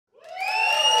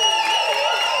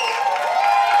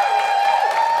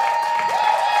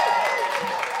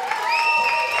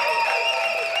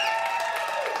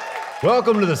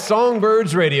Welcome to the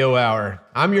Songbirds Radio Hour.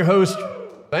 I'm your host,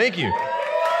 thank you.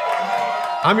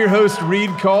 I'm your host,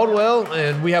 Reed Caldwell,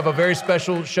 and we have a very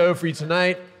special show for you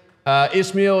tonight.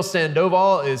 Ismael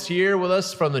Sandoval is here with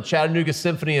us from the Chattanooga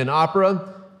Symphony and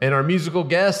Opera, and our musical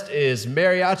guest is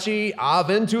Mariachi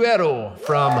Aventurero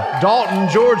from Dalton,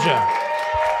 Georgia.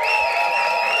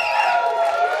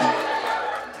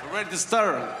 We're ready to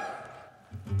start.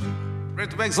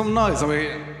 Ready to make some noise over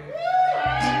here.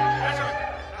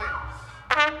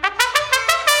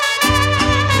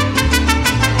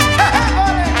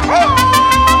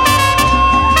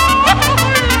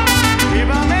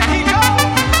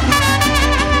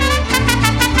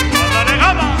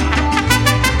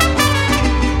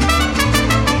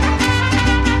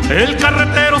 El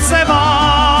carretero se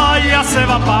va, ya se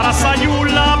va para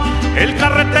Sayula. El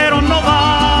carretero no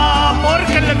va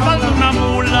porque le falta una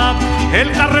mula.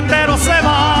 El carretero se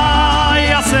va,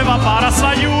 ya se va para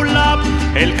Sayula.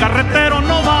 El carretero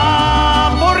no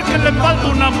va porque le falta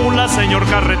una mula, señor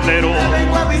carretero.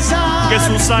 Que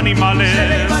sus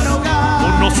animales,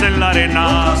 unos en la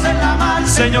arena.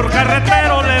 Señor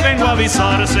carretero, le vengo a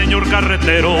avisar, señor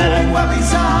carretero,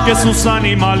 que sus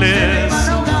animales,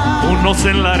 unos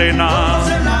en la arena.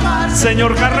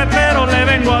 Señor carretero, le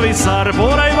vengo a avisar,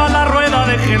 por ahí va la rueda,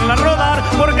 déjenla rodar,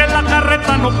 porque la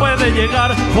carreta no puede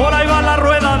llegar. Por ahí va la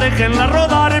rueda, déjenla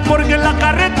rodar, porque la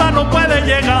carreta no puede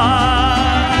llegar.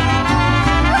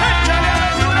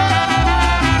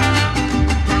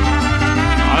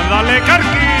 Ándale,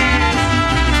 Carqui.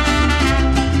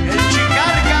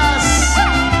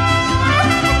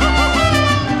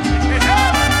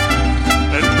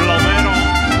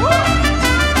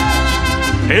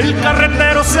 El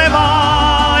carretero se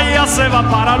va, ya se va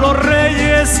para los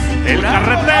Reyes. El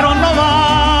carretero no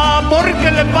va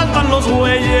porque le faltan los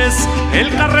bueyes.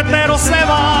 El carretero se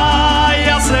va,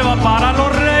 ya se va para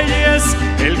los Reyes.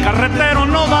 El carretero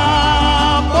no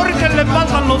va porque le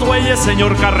faltan los bueyes,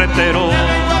 señor carretero,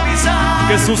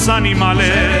 que sus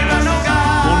animales,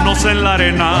 unos en la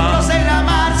arena.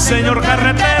 Señor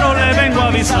carretero, le vengo a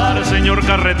avisar, señor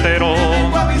carretero,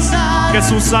 que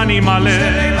sus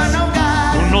animales,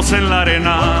 unos en la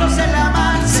arena.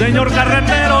 Señor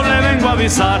carretero, le vengo a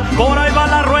avisar, por ahí va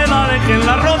la rueda,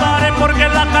 déjenla rodar, porque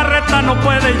la carreta no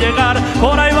puede llegar.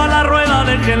 Por ahí va la rueda,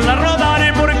 déjenla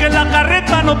rodar, porque la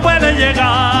carreta no puede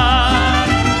llegar.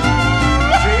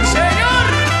 ¡Sí, señor!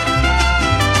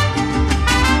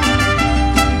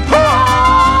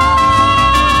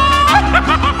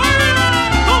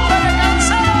 ¡No te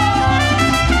cansado!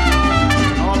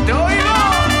 ¡No te oigo!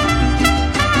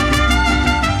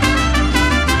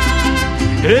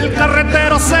 El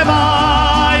carretero se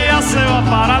va, ya se va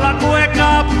para la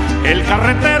cueca. El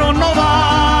carretero no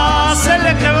va, se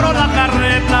le quebró la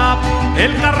carreta.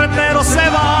 El carretero se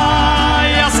va,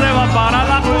 ya se va para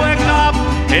la cueca.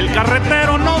 El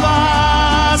carretero no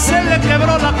va, se le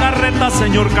quebró la carreta,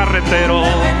 señor carretero,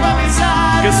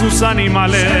 que sus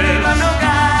animales,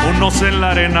 unos en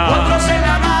la arena.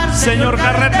 Señor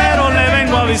carretero, le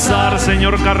vengo a avisar,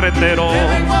 señor carretero,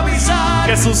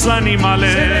 que sus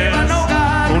animales,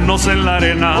 unos en la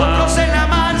arena.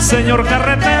 Señor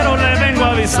carretero, le vengo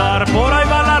a avisar, por ahí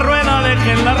va la rueda,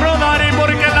 déjenla rodar, y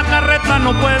porque la carreta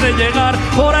no puede llegar.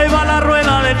 Por ahí va la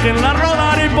rueda, déjenla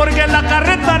rodar, y porque la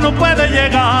carreta no puede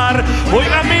llegar.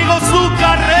 Oiga amigo, su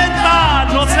carreta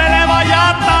no se le vaya a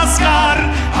atascar,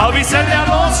 avísenle a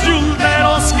los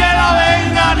yunteros que la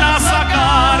vengan a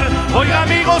sacar. Oiga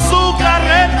amigo, su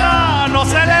carreta no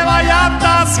se le vaya a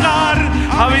atascar,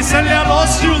 avísenle a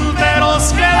los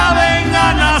yunteros que la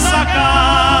vengan a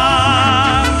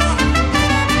sacar.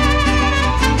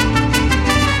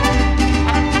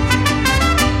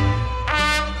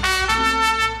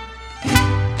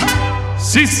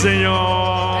 Sí,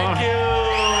 señor.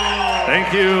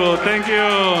 Thank you. Thank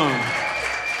you.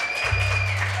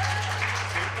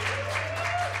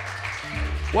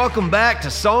 Welcome back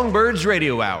to Songbirds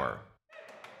Radio Hour.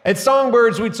 At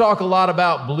Songbirds, we talk a lot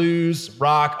about blues,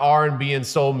 rock, R&B, and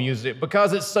soul music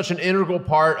because it's such an integral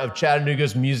part of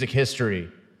Chattanooga's music history.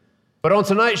 But on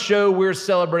tonight's show, we're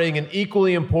celebrating an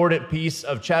equally important piece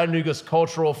of Chattanooga's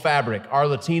cultural fabric, our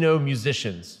Latino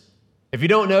musicians. If you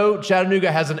don't know,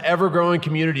 Chattanooga has an ever-growing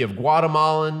community of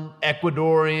Guatemalan,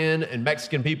 Ecuadorian, and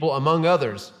Mexican people, among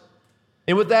others.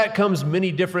 And with that comes many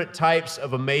different types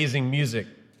of amazing music.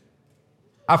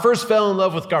 I first fell in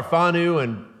love with Garfanu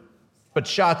and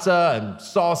bachata and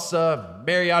salsa,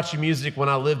 mariachi music when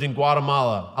I lived in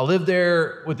Guatemala. I lived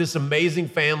there with this amazing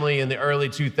family in the early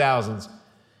 2000s.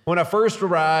 When I first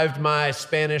arrived, my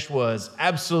Spanish was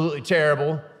absolutely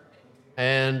terrible.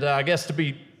 And I guess to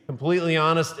be completely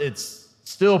honest, it's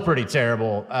still pretty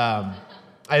terrible.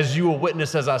 as you will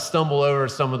witness as I stumble over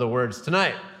some of the words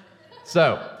tonight.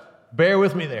 So, bear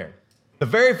with me there. The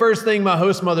very first thing my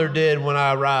host mother did when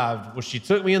I arrived was she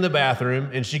took me in the bathroom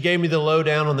and she gave me the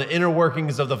lowdown on the inner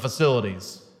workings of the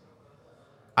facilities.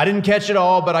 I didn't catch it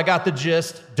all, but I got the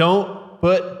gist. Don't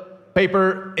put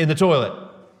paper in the toilet.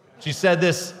 She said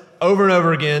this over and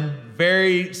over again,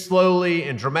 very slowly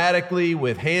and dramatically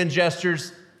with hand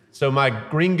gestures, so my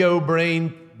gringo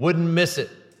brain wouldn't miss it.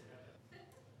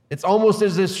 It's almost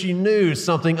as if she knew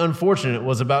something unfortunate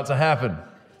was about to happen.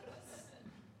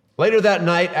 Later that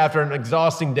night, after an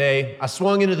exhausting day, I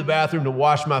swung into the bathroom to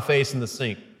wash my face in the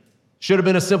sink. Should have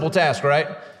been a simple task, right?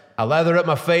 I lathered up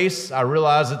my face. I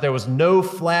realized that there was no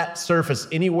flat surface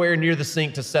anywhere near the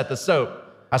sink to set the soap.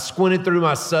 I squinted through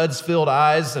my suds-filled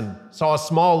eyes and saw a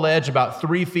small ledge about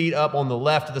 3 feet up on the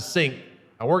left of the sink.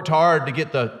 I worked hard to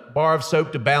get the bar of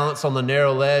soap to balance on the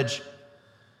narrow ledge.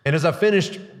 And as I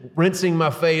finished rinsing my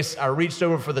face, I reached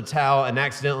over for the towel and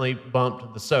accidentally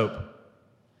bumped the soap,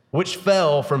 which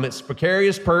fell from its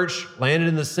precarious perch, landed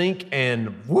in the sink,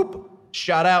 and whoop,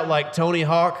 shot out like Tony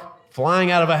Hawk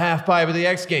flying out of a half pipe at the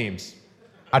X Games.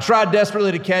 I tried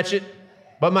desperately to catch it,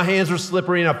 but my hands were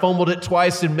slippery and I fumbled it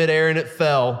twice in midair and it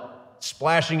fell,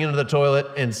 splashing into the toilet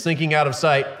and sinking out of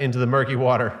sight into the murky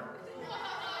water.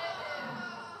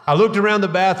 I looked around the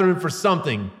bathroom for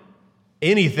something,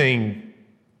 anything,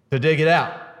 to dig it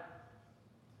out.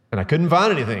 And I couldn't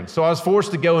find anything, so I was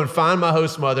forced to go and find my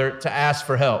host mother to ask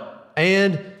for help.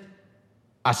 And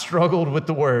I struggled with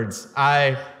the words.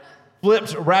 I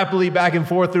flipped rapidly back and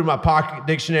forth through my pocket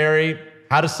dictionary,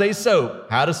 how to say soap,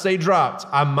 how to say dropped.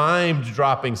 I mimed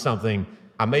dropping something.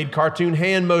 I made cartoon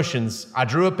hand motions. I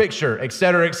drew a picture,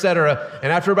 etc., etc.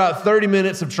 And after about 30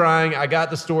 minutes of trying, I got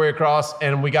the story across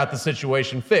and we got the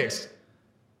situation fixed.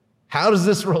 How does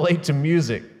this relate to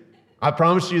music? I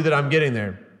promise you that I'm getting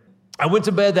there. I went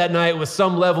to bed that night with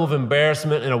some level of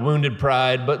embarrassment and a wounded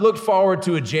pride, but looked forward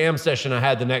to a jam session I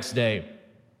had the next day.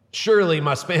 Surely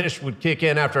my Spanish would kick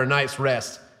in after a night's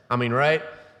rest. I mean, right?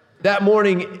 That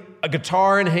morning, a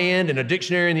guitar in hand and a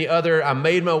dictionary in the other, I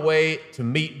made my way to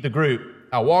meet the group.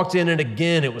 I walked in and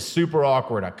again, it was super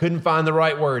awkward. I couldn't find the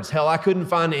right words. Hell, I couldn't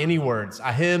find any words.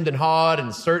 I hemmed and hawed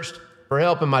and searched for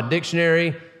help in my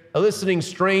dictionary, eliciting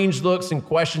strange looks and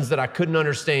questions that I couldn't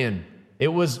understand. It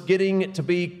was getting to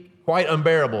be quite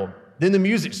unbearable. Then the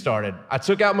music started. I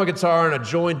took out my guitar and I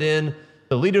joined in.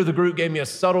 The leader of the group gave me a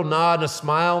subtle nod and a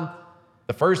smile,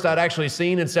 the first I'd actually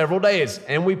seen in several days,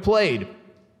 and we played.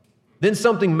 Then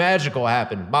something magical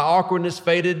happened. My awkwardness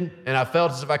faded, and I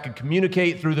felt as if I could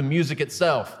communicate through the music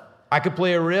itself. I could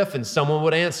play a riff and someone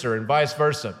would answer, and vice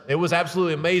versa. It was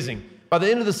absolutely amazing. By the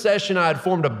end of the session, I had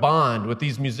formed a bond with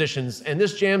these musicians, and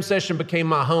this jam session became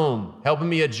my home, helping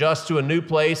me adjust to a new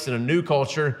place and a new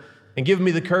culture, and giving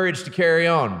me the courage to carry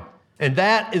on. And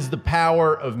that is the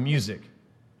power of music.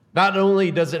 Not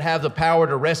only does it have the power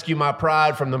to rescue my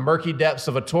pride from the murky depths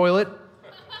of a toilet,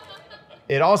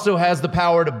 it also has the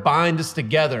power to bind us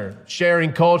together,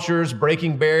 sharing cultures,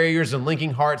 breaking barriers, and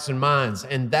linking hearts and minds.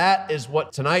 And that is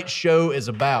what tonight's show is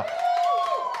about.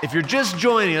 If you're just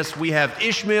joining us, we have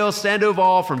Ismael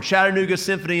Sandoval from Chattanooga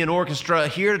Symphony and Orchestra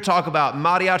here to talk about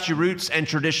mariachi roots and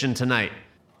tradition tonight.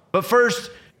 But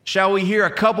first, shall we hear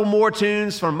a couple more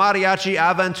tunes from Mariachi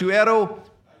Aventurero?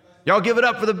 Y'all give it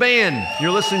up for the band.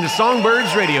 You're listening to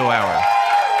Songbirds Radio Hour.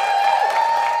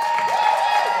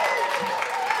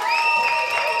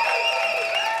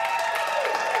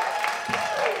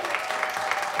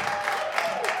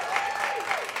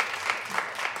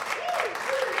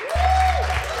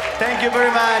 Thank you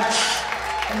very much.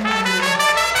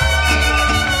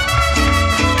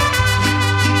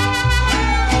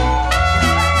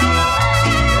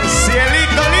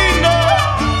 Cielito lindo.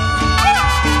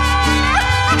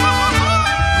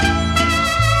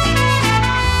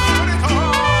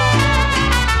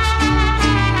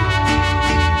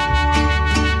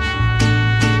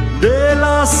 De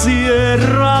la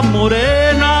Sierra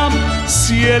Morena,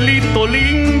 cielito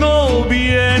lindo,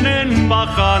 vienen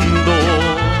bajando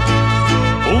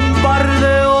un par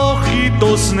de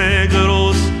ojitos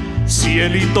negros,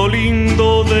 cielito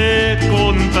lindo de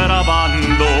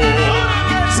contrabando.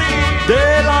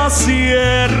 De la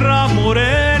Sierra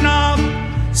Morena,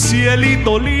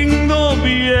 cielito lindo,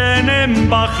 vienen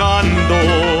bajando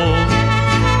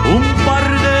un par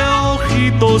de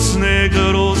ojitos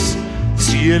negros,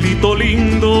 cielito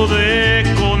lindo de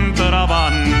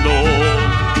contrabando.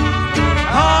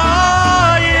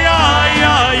 Ay, ay,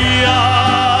 ay,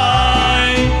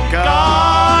 ay,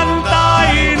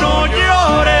 canta y no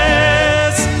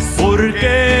llores,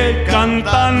 porque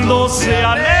cantando se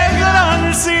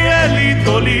alegran,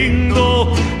 cielito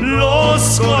lindo, los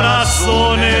los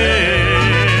corazones.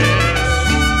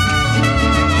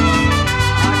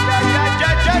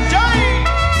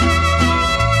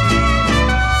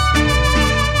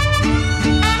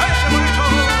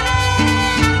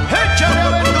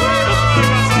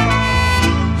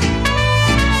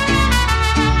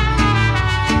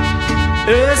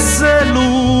 Ese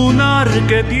lunar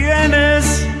que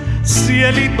tienes,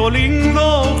 cielito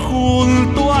lindo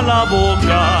junto a la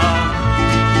boca,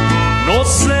 no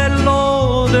se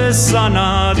lo des a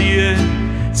nadie,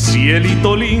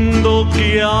 cielito lindo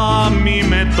que a mí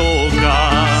me toca.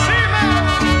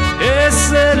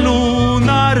 Ese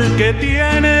lunar que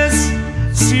tienes,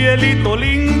 cielito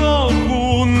lindo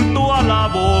junto a la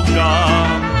boca,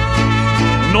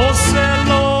 no se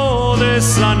lo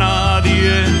des a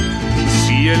nadie,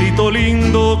 cielito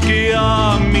lindo que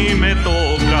a mí me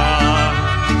toca.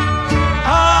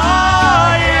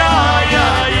 Ay, ay,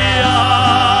 ay,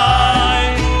 ay,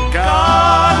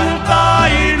 canta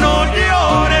y no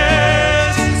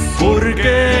llores,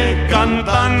 porque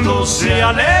cantando se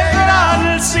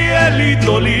alegra el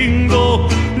cielito lindo,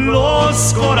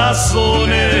 los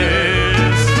corazones.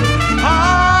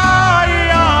 Ay,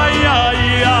 ay,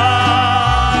 ay,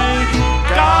 ay,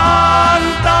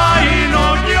 canta y no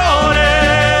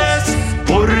llores,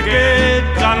 porque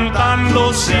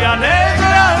cantando se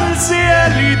alegra el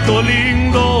cielito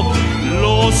lindo,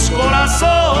 los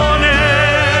corazones.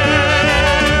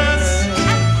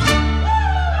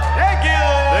 Thank you.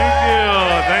 Thank you,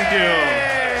 thank you.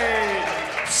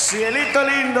 Cielito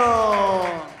lindo.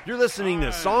 You're listening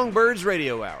to Songbirds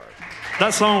Radio Hour.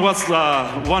 That song was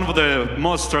one of the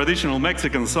most traditional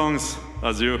Mexican songs,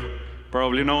 as you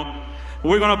probably know.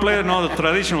 We're gonna play another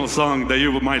traditional song that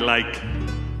you might like.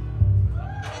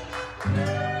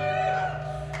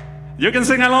 You can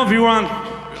sing along if you want.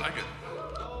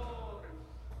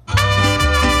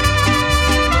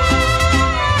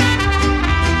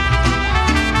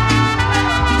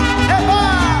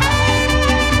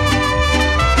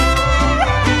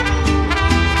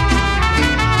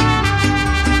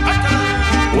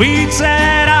 We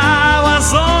said I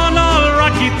was on a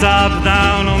rocky top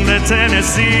down on the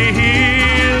Tennessee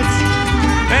hills.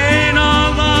 Ain't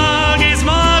no doggy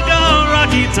smoke on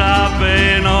rocky top,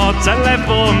 ain't no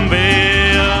telephone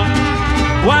bill.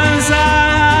 Once I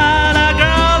had a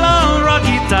girl on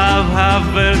rocky top, half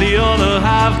where the other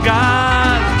half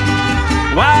got.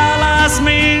 While I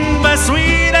swing the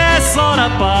sweetest soda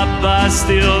pop, I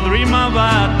still dream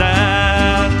about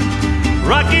that.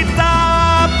 Rocky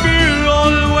top, you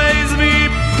always be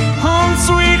home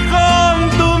sweet home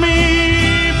to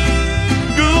me.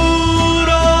 Good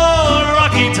old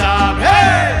Rocky Top,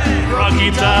 hey,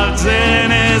 Rocky Top,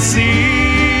 Tennessee.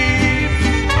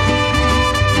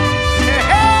 Hey,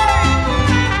 hey.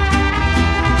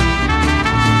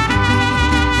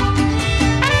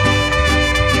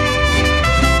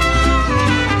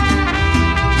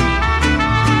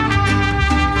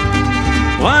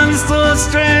 Once the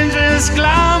strangers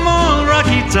climb on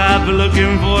Rocky Top,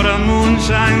 looking for the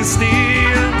moonshine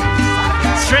steel.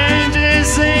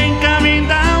 Strangers ain't coming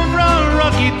down from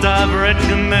Rocky Top,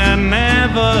 reckon they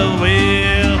never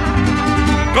will.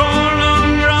 Going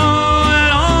on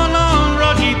growing on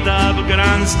Rocky Top,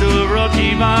 grants to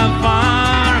Rocky by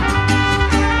far.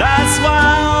 That's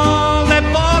why all the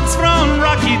folks from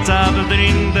Rocky Top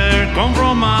drink their come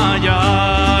from my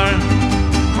yard.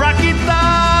 Rocky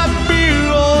Top,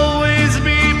 you always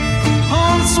be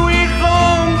home sweet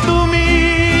home to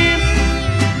me.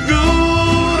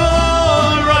 Good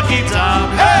old Rocky Top,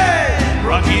 hey,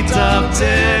 Rocky Top,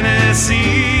 Tennessee.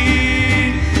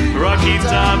 Rocky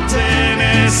Top,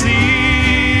 Tennessee.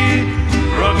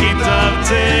 Rocky Top,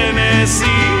 Tennessee.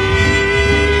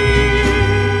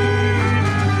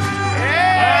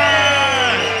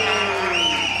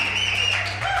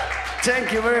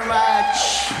 Thank you very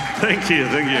much. Thank you,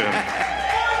 thank you.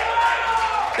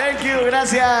 Thank you,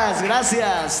 gracias,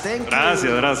 gracias. Thank you.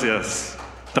 Gracias, gracias.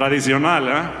 Tradicional,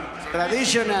 ¿eh?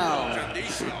 Traditional.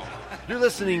 You're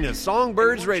listening to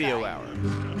Songbirds Radio Hour.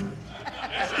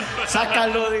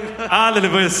 Sácalo, digo. Ándale,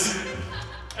 pues.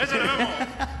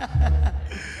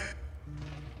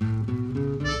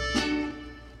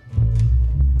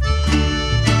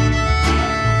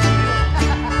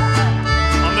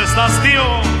 ¿Dónde estás,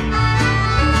 tío?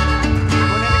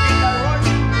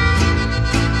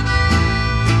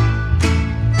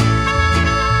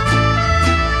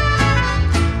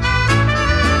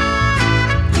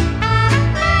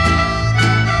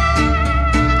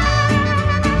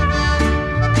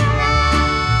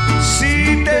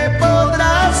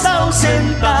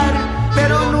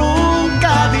 Pero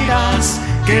nunca dirás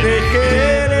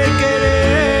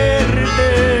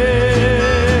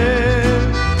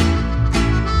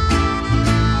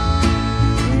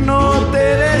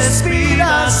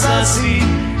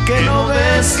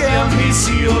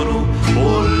ambiciono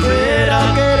volver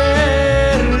a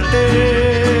quererte.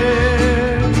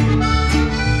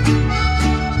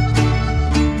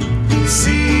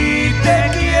 Si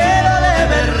te quiero de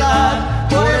verdad,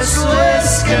 por eso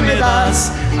es que me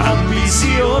das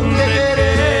ambición de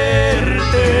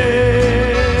quererte.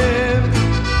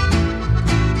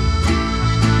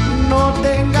 No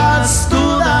tengas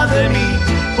duda de mí,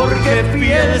 porque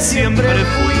fiel siempre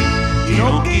fui y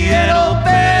no quiero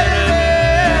perderte.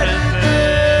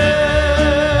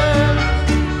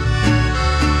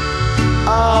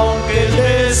 Aunque el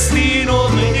destino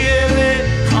me lleve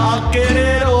a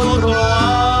querer otro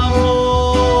amor,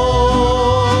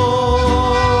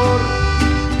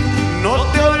 no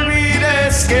te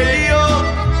olvides que yo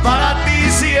para ti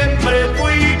siempre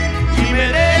fui y me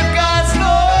dejas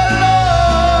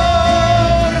dolor.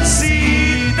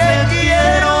 Si te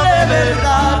quiero de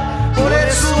verdad, por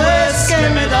eso es que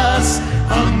me das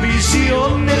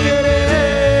ambición de quererte.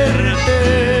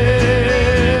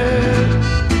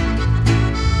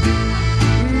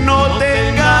 No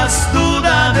tengas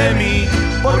duda de mí,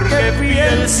 porque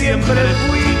fiel siempre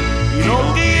fui y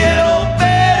no quiero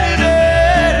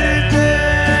perderte.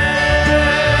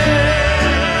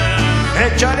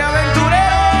 Échale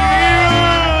aventurero,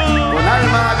 con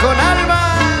alma, con alma.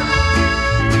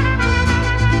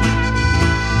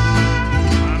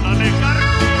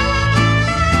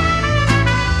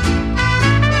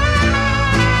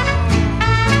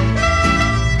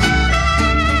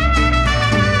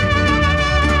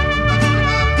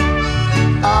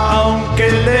 Aunque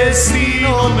el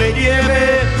destino me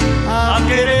lleve a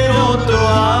querer otro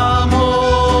amor,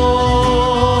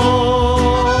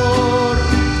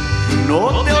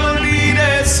 no te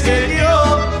olvides que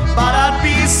yo para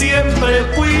ti siempre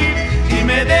fui y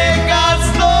me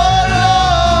dejas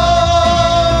dolor.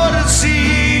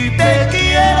 Si te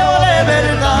quiero de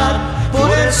verdad,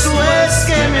 por eso es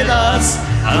que me das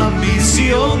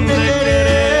ambición de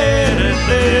quererte.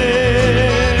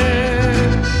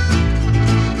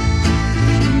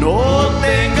 No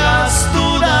tengas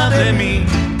duda de mí,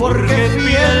 porque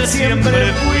fiel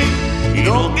siempre fui y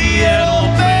no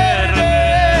quiero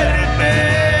perderte.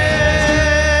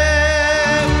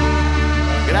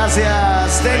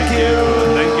 Gracias, thank you.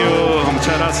 Thank you,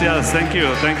 muchas gracias, thank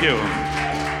you.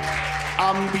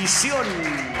 Ambición.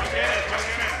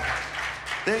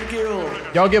 Thank you.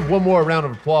 Y'all give one more round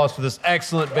of applause for this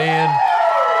excellent band.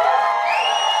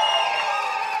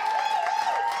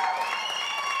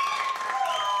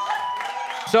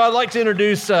 So I'd like to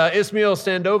introduce Ismael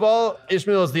Sandoval.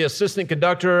 Ismael is the assistant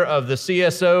conductor of the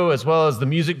CSO as well as the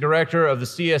music director of the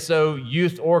CSO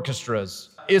Youth Orchestras.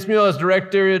 Ismael has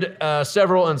directed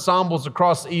several ensembles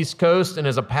across the East Coast and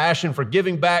has a passion for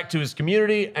giving back to his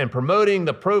community and promoting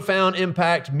the profound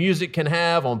impact music can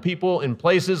have on people in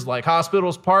places like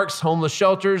hospitals, parks, homeless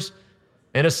shelters,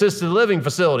 and assisted living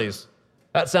facilities.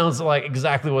 That sounds like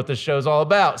exactly what this show's all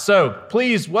about. So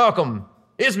please welcome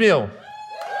Ismael.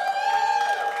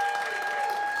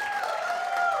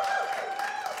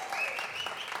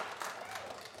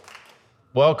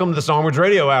 Welcome to the Songbirds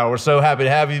Radio Hour. We're so happy to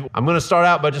have you. I'm going to start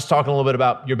out by just talking a little bit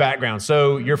about your background.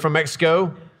 So you're from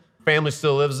Mexico. Family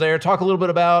still lives there. Talk a little bit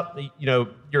about,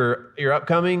 your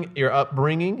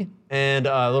upbringing, and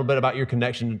a little bit about your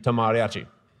connection to mariachi.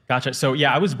 Gotcha. So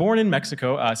yeah, I was born in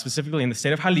Mexico, specifically in the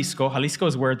state of Jalisco. Jalisco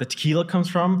is where the tequila comes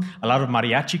from. A lot of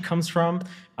mariachi comes from.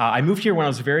 I moved here when I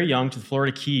was very young to the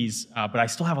Florida Keys, but I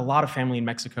still have a lot of family in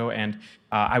Mexico, and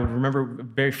I would remember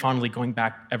very fondly going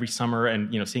back every summer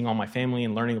and seeing all my family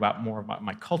and learning more about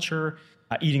my culture,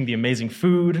 eating the amazing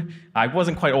food. I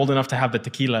wasn't quite old enough to have the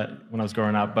tequila when I was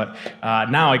growing up, but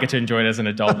now I get to enjoy it as an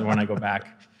adult when I go back.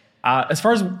 As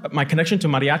far as my connection to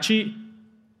mariachi,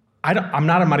 I'm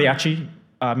not a mariachi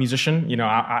musician.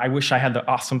 I wish I had the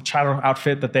awesome chado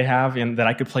outfit that they have and that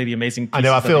I could play the amazing pieces. I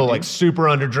know, I feel like super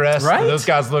underdressed. Right? Those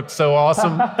guys look so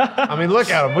awesome. I mean, look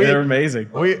at them. They're amazing.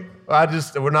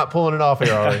 We're not pulling it off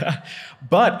here, are we?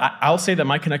 But I'll say that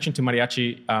my connection to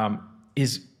mariachi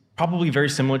is probably very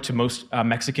similar to most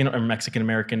Mexican or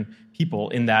Mexican-American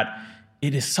people in that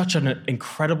it is such an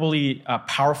incredibly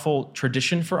powerful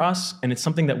tradition for us, and it's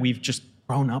something that we've just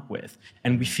grown up with,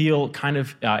 and we feel kind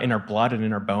of in our blood and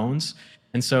in our bones.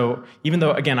 And so even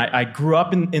though, again, I grew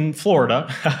up in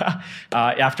Florida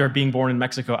after being born in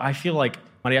Mexico, I feel like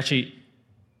mariachi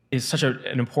is such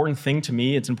an important thing to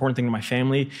me. It's an important thing to my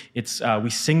family. It's we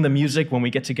sing the music when we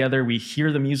get together. We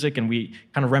hear the music, and we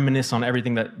kind of reminisce on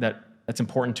everything that's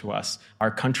important to us.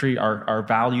 Our country, our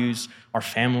values, our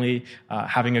family,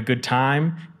 having a good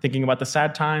time, thinking about the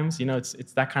sad times.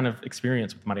 It's that kind of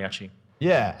experience with mariachi.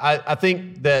 Yeah, I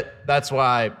think that's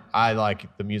why I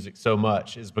like the music so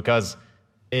much, is because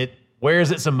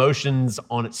wears its emotions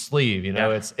on its sleeve. You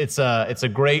know, it's a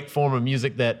great form of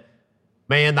music that,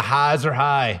 man, the highs are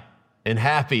high and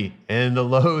happy, and the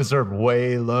lows are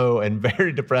way low and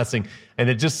very depressing. And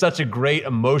it's just such a great,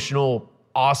 emotional,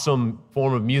 awesome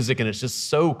form of music, and it's just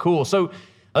so cool. So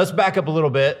let's back up a little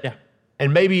bit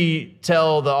and maybe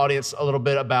tell the audience a little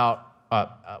bit about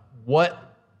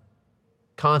what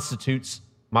constitutes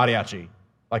mariachi.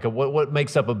 Like what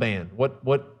makes up a band?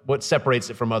 What separates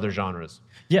it from other genres?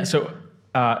 Yeah, so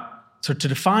to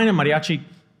define a mariachi,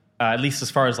 at least as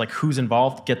far as like who's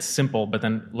involved, gets simple. But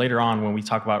then later on, when we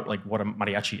talk about like what a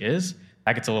mariachi is,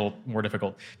 that gets a little more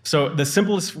difficult. So the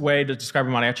simplest way to describe a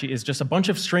mariachi is just a bunch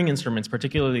of string instruments,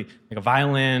 particularly like a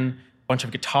violin, a bunch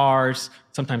of guitars,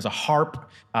 sometimes a harp,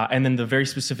 and then the very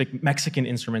specific Mexican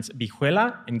instruments,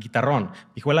 vihuela and guitarrón.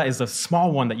 Vihuela is the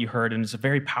small one that you heard, and it's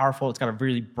very powerful. It's got a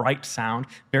really bright sound,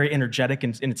 very energetic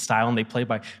in its style, and they play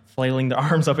by flailing their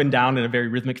arms up and down in a very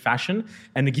rhythmic fashion.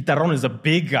 And the guitarrón is a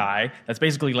big guy that's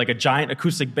basically like a giant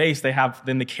acoustic bass they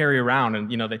carry around, and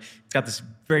it's got this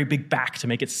very big back to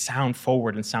make it sound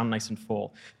forward and sound nice and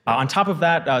full. On top of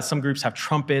that, some groups have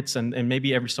trumpets, and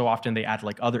maybe every so often they add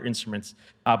like other instruments.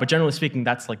 But generally speaking,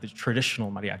 that's like the traditional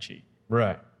mariachi.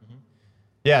 Right. Mm-hmm.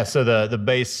 Yeah. So the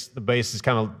bass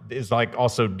is like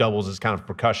also doubles as kind of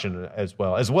percussion as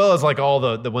well as like all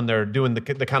the when they're doing the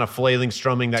kind of flailing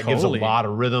strumming that gives a lot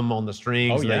of rhythm on the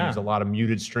strings. They use a lot of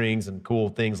muted strings and cool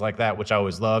things like that, which I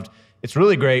always loved. It's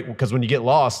really great because when you get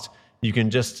lost, you can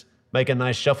just make a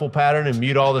nice shuffle pattern and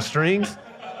mute all the strings,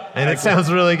 and it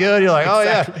sounds really good. You're like, oh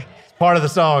yeah, it's part of the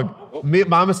song.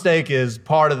 My mistake is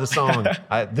part of the song.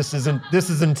 This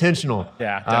is intentional.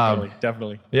 Yeah,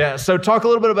 definitely. Yeah. So talk a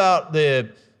little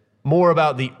bit more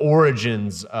about the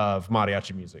origins of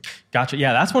mariachi music. Gotcha.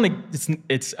 Yeah, that's when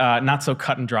it's not so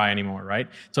cut and dry anymore, right?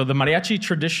 So the mariachi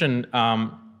tradition,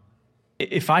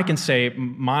 if I can say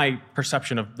my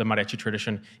perception of the mariachi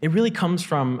tradition, it really comes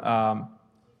from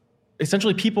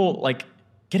essentially people like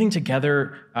getting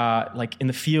together like in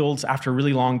the fields after a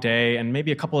really long day, and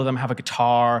maybe a couple of them have a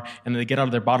guitar, and they get out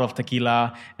of their bottle of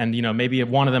tequila, and maybe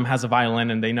one of them has a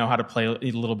violin and they know how to play a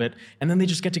little bit, and then they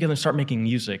just get together and start making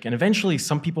music. And eventually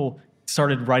some people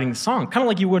started writing the song, kind of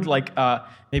like you would like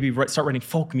maybe start writing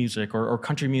folk music or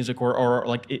country music or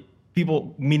like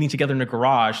people meeting together in a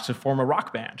garage to form a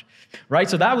rock band, right?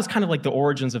 So that was kind of like the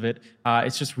origins of it.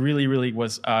 It's just really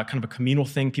was kind of a communal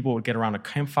thing. People would get around a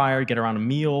campfire, get around a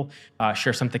meal,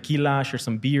 share some tequila, share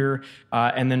some beer,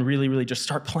 and then really just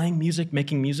start playing music,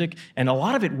 making music. And a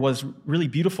lot of it was really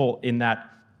beautiful in that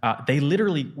they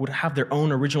literally would have their own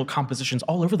original compositions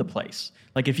all over the place.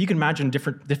 Like if you can imagine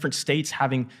different states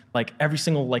having like every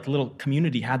single like little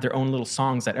community had their own little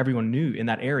songs that everyone knew in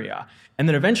that area. And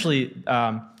then eventually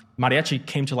mariachi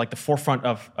came to like the forefront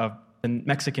of the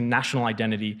Mexican national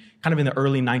identity kind of in the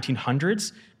early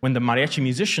 1900s when the mariachi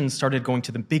musicians started going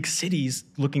to the big cities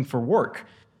looking for work.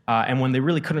 And when they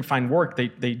really couldn't find work,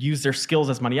 they used their skills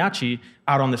as mariachi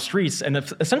out on the streets. And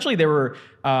essentially they were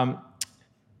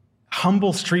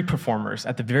humble street performers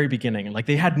at the very beginning. Like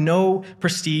they had no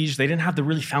prestige. They didn't have the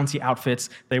really fancy outfits.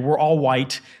 They were all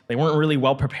white. They weren't really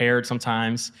well prepared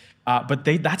sometimes. But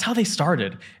that's how they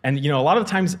started. And, a lot of the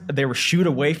times they were shooed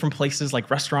away from places like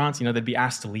restaurants, they'd be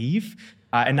asked to leave.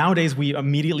 And nowadays we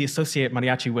immediately associate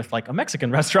mariachi with like a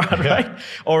Mexican restaurant, right?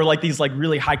 Or like these like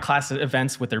really high class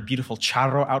events with their beautiful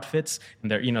charro outfits and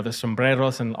their, the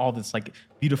sombreros and all this like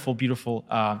beautiful,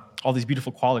 all these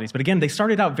beautiful qualities. But again, they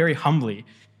started out very humbly.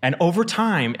 And over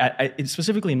time,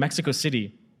 specifically in Mexico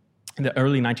City, in the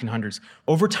early 1900s,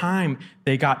 over time,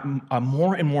 they got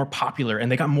more and more popular,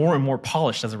 and they got more and more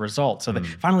polished as a result. So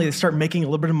finally, they start making a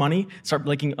little bit of money, start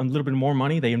making a little bit more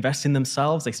money. They invest in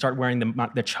themselves. They start wearing the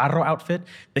charro outfit.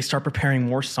 They start preparing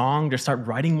more songs. They start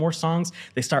writing more songs.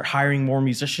 They start hiring more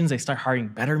musicians. They start hiring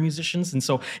better musicians. And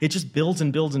so it just builds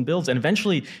and builds and builds. And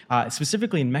eventually,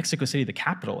 specifically in Mexico City, the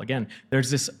capital, again,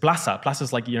 there's this plaza. Plaza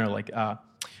is like,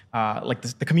 like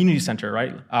the community center,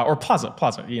 right? Or plaza,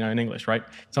 in English, right?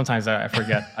 Sometimes I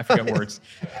forget words.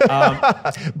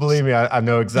 Believe me, I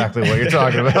know exactly what you're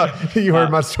talking about. You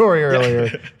heard my story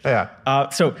earlier. Yeah.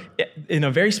 So in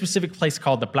a very specific place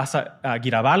called the Plaza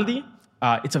Garibaldi,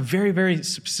 it's a very, very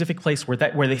specific place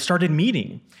where they started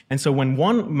meeting. And so when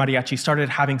one mariachi started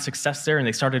having success there and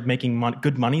they started making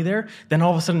good money there, then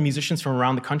all of a sudden musicians from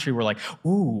around the country were like,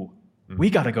 ooh, we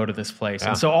got to go to this place. Yeah.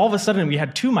 And so all of a sudden we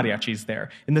had two mariachis there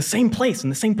in the same place, in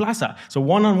the same plaza. So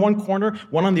one on one corner,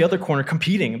 one on the other corner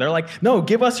competing. They're like, no,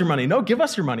 give us your money. No, give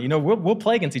us your money. We'll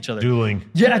play against each other. Dueling.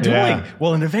 Yeah, dueling. Yeah.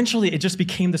 Well, and eventually it just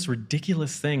became this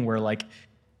ridiculous thing where like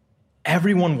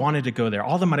everyone wanted to go there.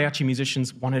 All the mariachi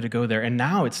musicians wanted to go there. And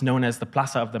now it's known as the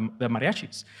Plaza of the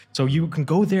Mariachis. So you can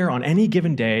go there on any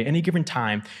given day, any given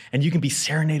time, and you can be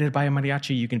serenaded by a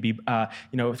mariachi. You can be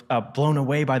blown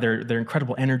away by their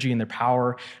incredible energy and their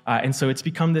power. And so it's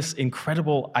become this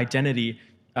incredible identity,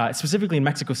 specifically in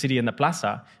Mexico City in the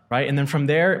Plaza, right? And then from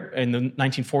there, in the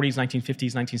 1940s,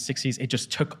 1950s, 1960s, it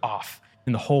just took off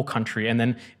in the whole country. And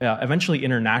then eventually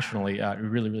internationally, it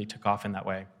really, really took off in that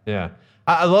way. Yeah.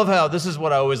 I love how this is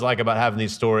what I always like about having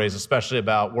these stories, especially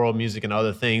about world music and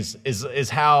other things, is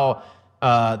how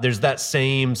there's that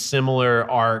same similar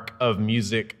arc of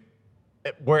music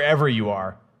wherever you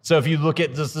are. So if you look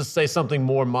at, just say something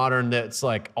more modern that's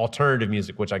like alternative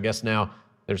music, which I guess now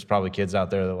there's probably kids out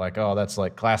there that are like, oh, that's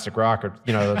like classic rock, or,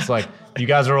 it's like, you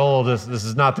guys are old, this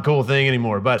is not the cool thing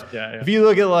anymore. But if you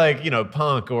look at like,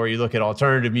 punk, or you look at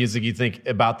alternative music, you think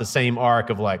about the same arc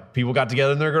of like, people got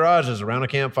together in their garages around a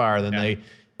campfire, then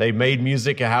they made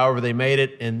music however they made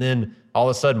it, and then all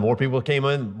of a sudden more people came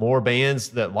in, more bands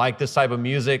that like this type of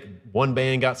music. One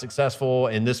band got successful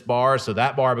in this bar, so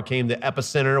that bar became the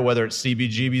epicenter, whether it's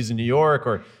CBGB's in New York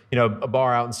or, a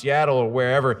bar out in Seattle or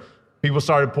wherever. People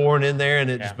started pouring in there, and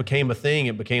it just became a thing.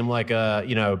 It became like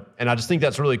and I just think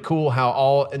that's really cool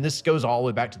how and this goes all the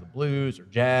way back to the blues or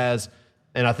jazz.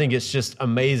 And I think it's just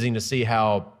amazing to see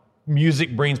how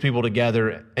music brings people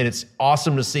together. And it's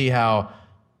awesome to see how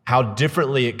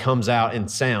differently it comes out in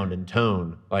sound and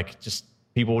tone. Like just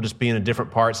people just being in different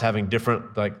parts, having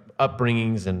different like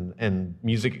upbringings and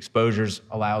music exposures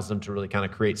allows them to really kind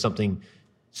of create something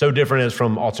so different as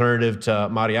from alternative to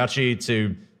mariachi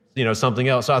to something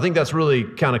else. So I think that's really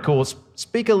kind of cool.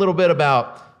 Speak a little bit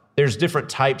about, there's different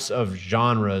types of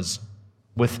genres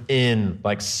within,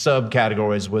 like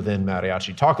subcategories within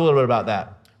mariachi. Talk a little bit about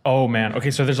that. Oh man.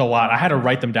 Okay, so there's a lot. I had to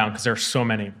write them down because there are so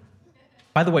many.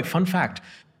 By the way, fun fact,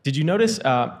 did you notice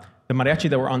the mariachi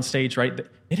that were on stage, right?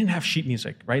 They didn't have sheet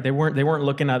music, right? They weren't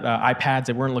looking at iPads,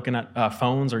 they weren't looking at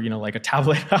phones or, like a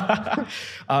tablet.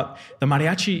 The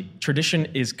mariachi tradition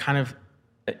is kind of,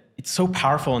 it's so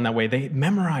powerful in that way. They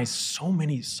memorize so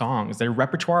many songs. Their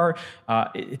repertoire,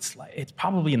 it's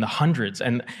probably in the hundreds.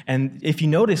 And if you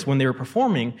notice when they were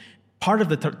performing, part of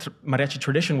the mariachi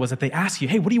tradition was that they ask you,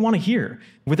 hey, what do you want to hear?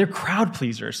 With their crowd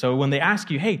pleasers. So when they ask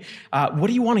you, hey, what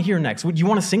do you want to hear next? Would you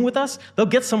want to sing with us? They'll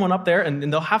get someone up there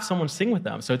and they'll have someone sing with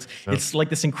them. So it's like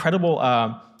this incredible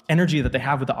energy that they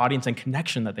have with the audience and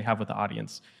connection that they have with the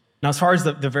audience. Now, as far as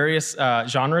the various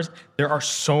genres, there are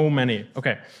so many.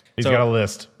 Okay. He's got a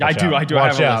list. I do. I Watch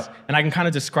have a out. list. And I can kind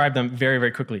of describe them very,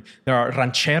 very quickly. There are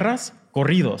rancheras,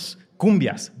 corridos,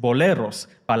 cumbias, boleros,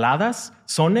 baladas,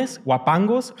 sones,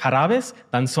 guapangos, jarabes,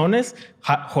 danzones,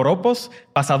 joropos,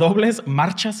 pasadobles,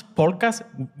 marchas, polkas,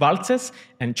 valses,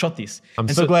 and chotis. I'm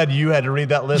so glad you had to read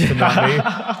that list and not me,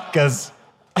 because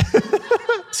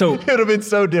so it would have been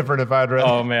so different if I'd read it.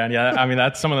 Oh man, yeah. I mean,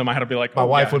 that's some of them I had to be like, My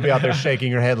wife would be out there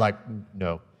shaking her head like,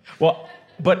 no. Well,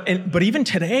 but even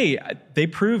today, they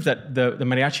prove that the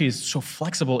mariachi is so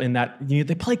flexible in that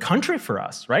they play country for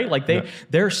us, right? Like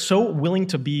they're so willing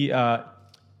to be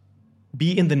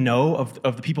in the know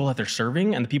of the people that they're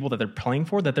serving and the people that they're playing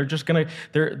for, that they're just gonna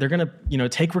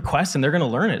take requests and they're gonna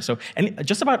learn it. So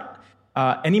just about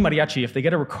any mariachi, if they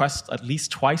get a request at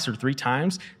least twice or three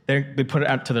times, they put it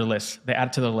out to their list. They add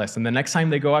it to their list, and the next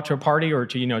time they go out to a party or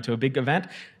to a big event,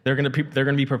 they're gonna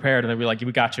be prepared, and they'll be like,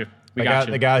 "We got you. We got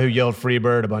you." The guy who yelled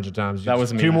 "Freebird" a bunch of times. That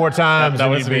was me. Two more times. That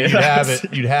was me. You'd have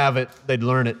it. You'd have it. They'd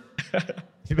learn it.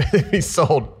 You'd be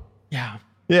sold. Yeah.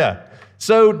 Yeah.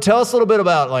 So tell us a little bit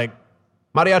about like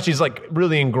mariachi is like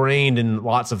really ingrained in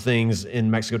lots of things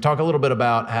in Mexico. Talk a little bit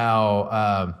about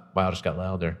how. Wow, I just got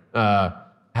loud there.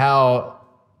 How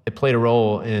it played a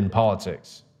role in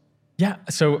politics. Yeah,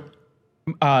 so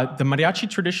the mariachi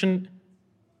tradition,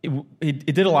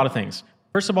 it did a lot of things.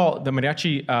 First of all, the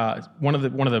mariachi, one of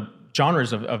the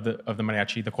genres of the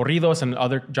mariachi, the corridos and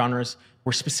other genres,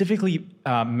 were specifically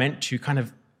meant to kind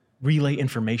of relay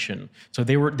information. So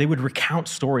they would recount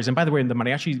stories. And by the way, the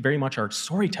mariachi very much are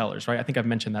storytellers, right? I think I've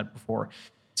mentioned that before.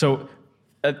 So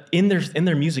in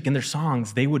their music, in their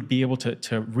songs, they would be able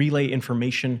to relay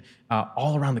information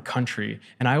all around the country.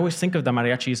 And I always think of the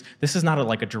mariachis, this is not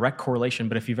like a direct correlation,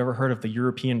 but if you've ever heard of the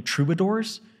European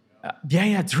troubadours,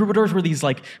 troubadours were these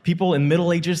like people in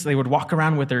Middle Ages. They would walk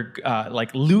around with their like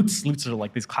lutes. Lutes are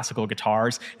like these classical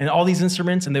guitars and all these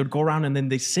instruments, and they would go around and then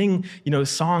they sing,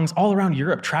 songs all around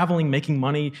Europe, traveling, making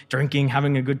money, drinking,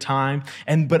 having a good time.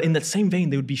 But in that same vein,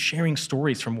 they would be sharing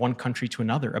stories from one country to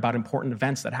another about important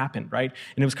events that happened, right?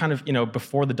 And it was kind of,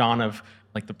 before the dawn of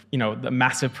like the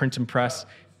massive print and press.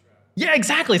 Yeah,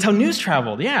 exactly. It's how news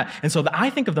traveled. Yeah. And so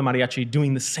I think of the mariachi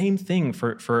doing the same thing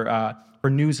for for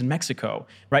news in Mexico,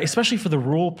 right? Especially for the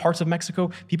rural parts of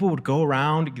Mexico, people would go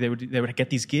around, they would get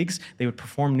these gigs, they would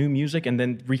perform new music and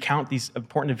then recount these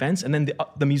important events, and then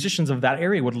the musicians of that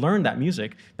area would learn that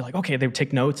music. They're like, okay, they would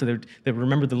take notes, and they would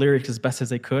remember the lyrics as best as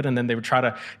they could, and then they would try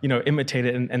to, imitate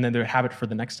it, and then they would have it for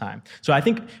the next time. So I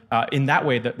think in that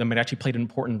way, the mariachi played an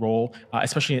important role,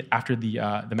 especially after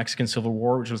the Mexican Civil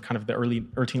War, which was kind of the early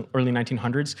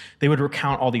 1900s. They would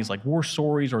recount all these like war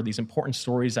stories or these important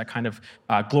stories that kind of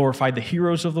glorified the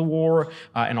heroes of the war,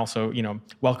 and also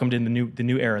welcomed in the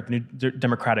new era, the new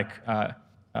democratic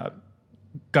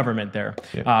government there.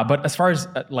 Yeah. But as far as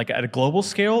like at a global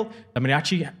scale, the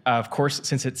mariachi, of course,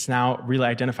 since it's now really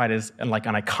identified as like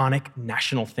an iconic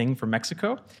national thing for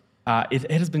Mexico, it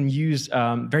has been used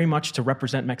very much to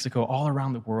represent Mexico all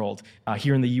around the world.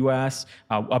 Here in the U.S.,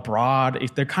 abroad,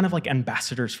 they're kind of like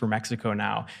ambassadors for Mexico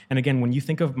now. And again, when you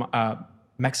think of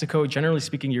Mexico, generally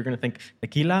speaking, you're going to think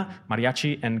tequila,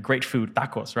 mariachi, and great food,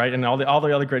 tacos, right? And all the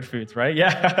other great foods, right?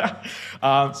 Yeah.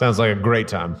 Sounds like a great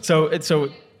time. So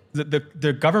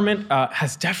the government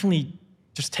has definitely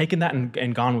just taken that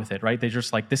and gone with it, right? They're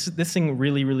just like, this thing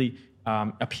really, really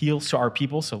appeals to our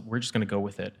people, so we're just going to go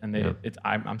with it. And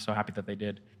I'm so happy that they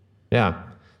did. Yeah.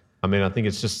 I mean, I think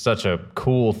it's just such a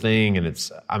cool thing.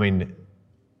 And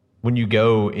when you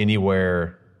go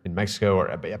anywhere in Mexico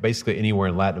or basically anywhere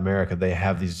in Latin America, they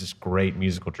have these just great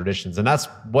musical traditions. And that's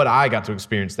what I got to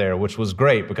experience there, which was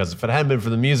great, because if it hadn't been for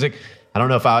the music, I don't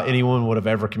know if anyone would have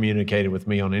ever communicated with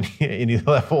me on any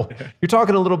level. You're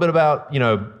talking a little bit about,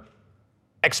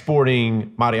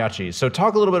 exporting mariachi. So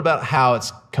talk a little bit about how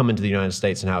it's come into the United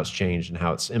States and how it's changed and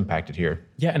how it's impacted here.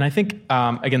 Yeah, and I think,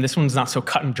 again, this one's not so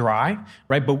cut and dry,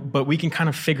 right? But we can kind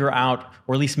of figure out,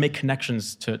 or at least make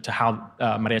connections to how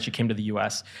mariachi came to the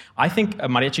U.S. I think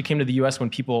mariachi came to the U.S.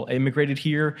 when people immigrated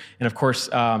here. And of course,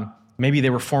 maybe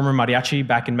they were former mariachi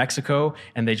back in Mexico,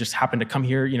 and they just happened to come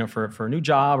here, for a new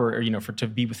job or to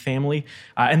be with family.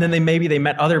 And then they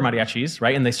met other mariachis,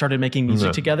 right? And they started making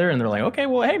music together, and they're like, okay,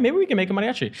 well, hey, maybe we can make a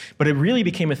mariachi. But it really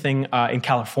became a thing in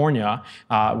California,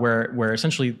 where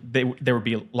essentially there would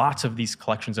be lots of these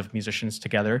collections of musicians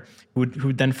together who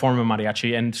would then form a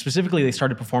mariachi. And specifically, they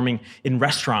started performing in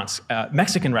restaurants,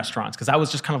 Mexican restaurants, because that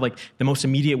was just kind of like the most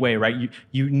immediate way, right?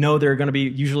 There are going to be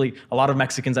usually a lot of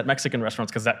Mexicans at Mexican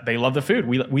restaurants because they love the food.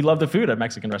 We love the food at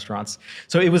Mexican restaurants.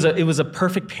 So it was a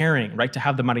perfect pairing, right, to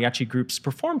have the mariachi groups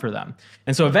perform for them.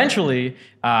 And so eventually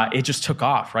it just took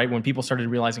off, right? When people started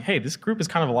realizing, hey, this group is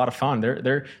kind of a lot of fun.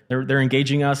 They're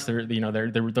engaging us. They're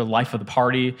the life of the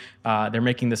party. They're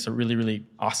making this a really, really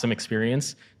awesome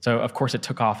experience. So of course it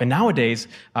took off. And nowadays,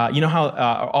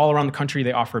 how all around the country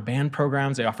they offer band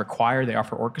programs, they offer choir, they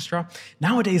offer orchestra.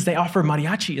 Nowadays they offer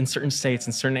mariachi in certain states,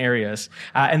 in certain areas.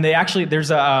 And they actually,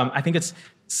 I think it's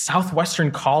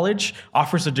Southwestern College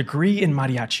offers a degree in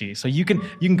mariachi. So you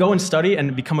can go and study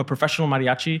and become a professional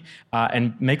mariachi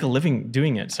and make a living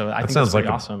doing it. So I think that's pretty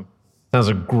awesome. Sounds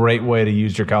a great way to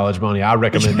use your college money. I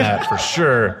recommend that for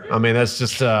sure. I mean, that's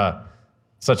just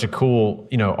such a cool,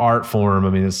 art form. I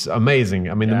mean, it's amazing.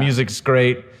 I mean, the music's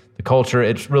great. The culture,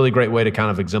 it's really a great way to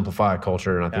kind of exemplify a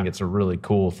culture. And I think it's a really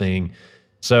cool thing.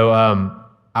 So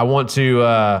I want to,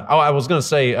 I was going to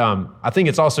say, I think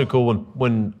it's also cool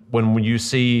when you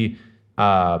see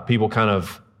people kind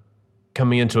of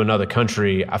coming into another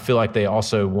country. I feel like they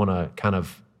also want to kind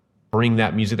of bring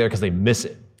that music there because they miss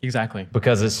it. Exactly.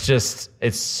 Because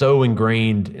it's so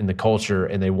ingrained in the culture,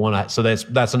 and they want to. So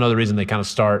that's another reason they kind of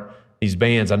start these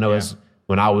bands. I know as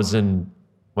when I was in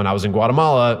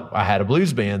Guatemala, I had a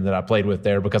blues band that I played with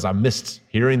there because I missed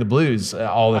hearing the blues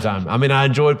all the time. I mean, I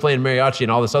enjoyed playing mariachi and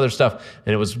all this other stuff,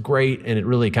 and it was great, and it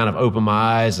really kind of opened my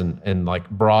eyes and like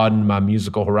broadened my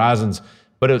musical horizons.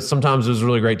 But sometimes it was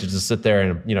really great to just sit there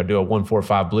and do a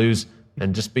 1-4-5 blues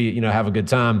and just be have a good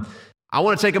time. I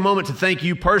want to take a moment to thank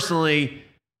you personally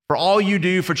for all you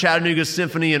do for Chattanooga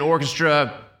Symphony and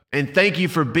Orchestra. And thank you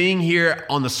for being here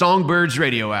on the Songbirds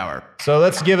Radio Hour. So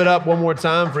let's give it up one more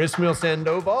time for Ismael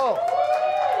Sandoval.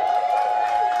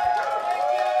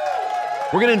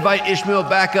 We're going to invite Ismael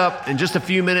back up in just a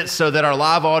few minutes so that our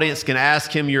live audience can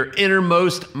ask him your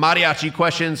innermost mariachi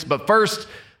questions. But first,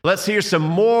 let's hear some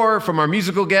more from our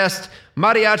musical guest,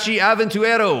 Mariachi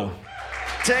Aventurero.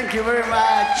 Thank you very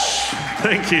much.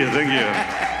 Thank you.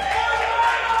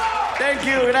 Thank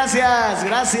you, gracias.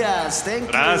 Thank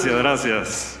you.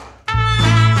 Gracias.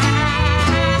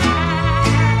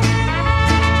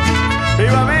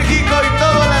 ¡Viva México y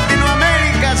todo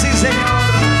Latinoamérica, sí señor!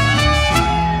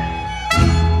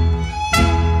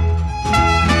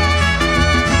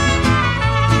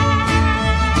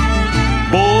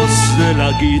 Voz de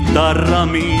la guitarra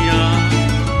mía,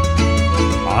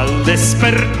 al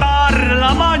despertar despertar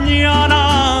la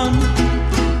mañana,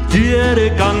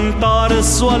 quiere cantar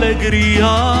su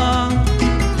alegría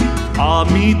a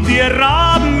mi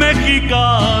tierra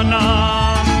mexicana.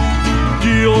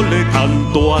 Yo le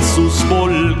canto a sus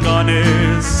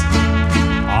volcanes,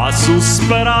 a sus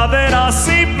praderas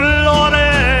y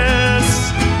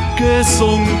flores, que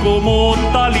son como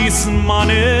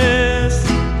talismanes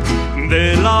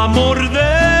del amor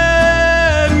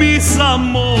de mis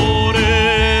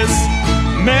amores.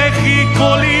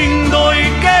 México lindo y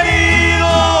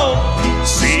querido,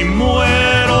 si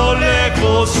muero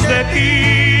lejos de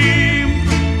ti,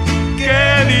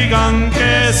 que digan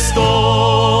que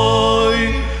estoy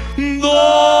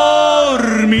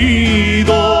dormido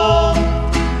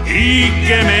y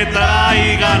que me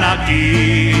traigan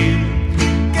aquí,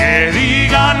 que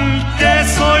digan que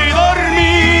soy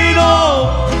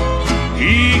dormido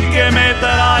y que me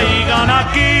traigan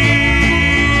aquí.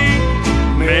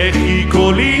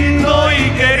 México lindo y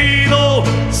querido,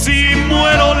 si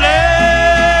muero lejos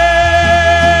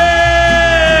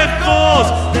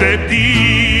de ti.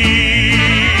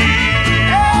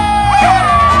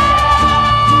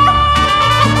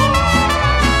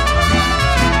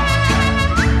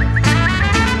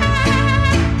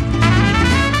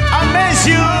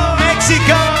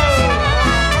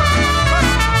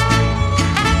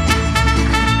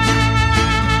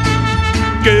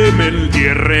 Que me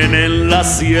entierren en la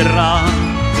sierra,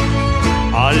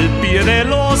 al pie de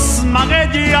los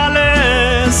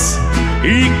magueyales,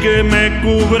 y que me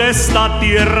cubre esta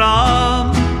tierra,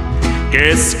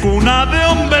 que es cuna de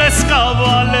hombres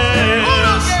cabales.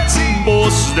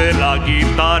 Voz de la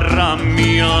guitarra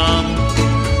mía,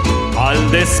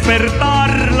 al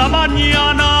despertar la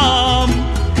mañana,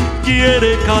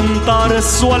 quiere cantar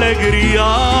su alegría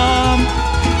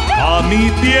a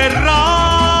mi tierra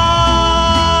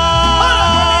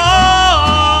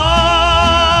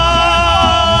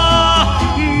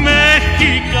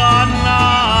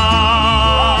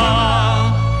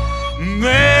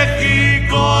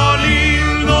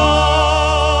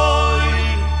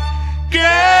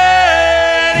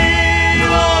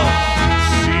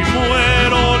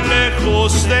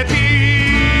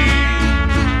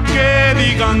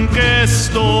que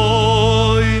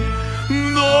estoy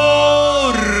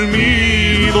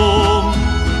dormido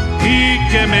y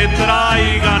que me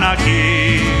traigan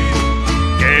aquí,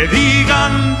 que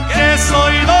digan que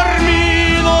soy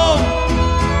dormido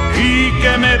y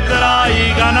que me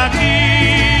traigan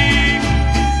aquí.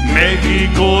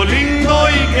 México lindo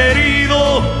y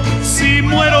querido, si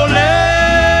muero lejos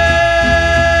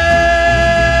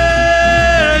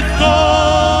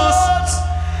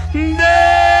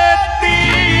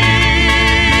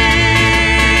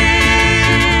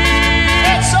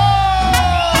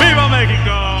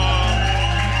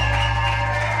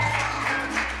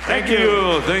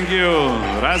Thank you.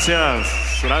 Gracias.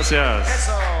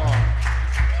 Eso.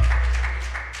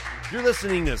 You're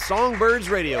listening to Songbirds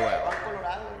Radio Hour.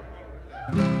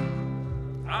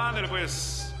 Ándale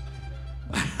pues.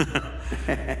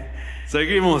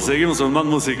 Seguimos con más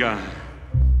música.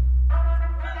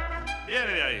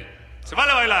 Viene de ahí. Se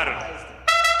vale bailar.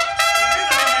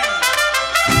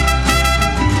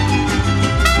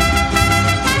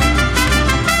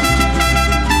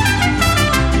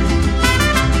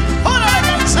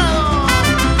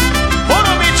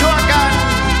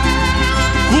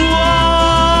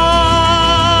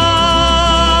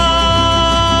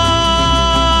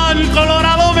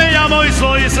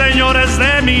 Soy señores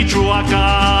de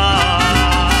Michoacán.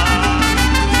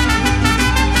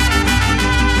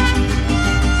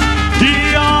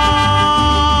 Y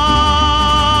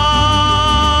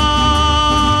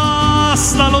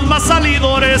hasta los más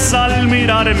salidores al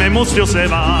mirarme mustio se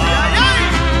van.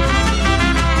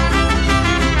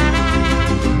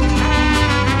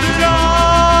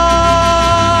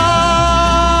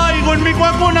 Traigo en mi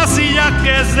cuaco una silla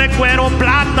que es de cuero,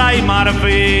 plata y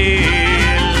marfil.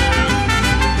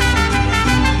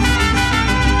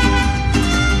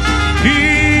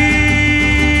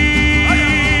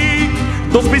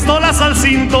 Dos pistolas al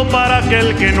cinto para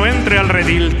aquel que no entre al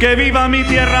redil. Que viva mi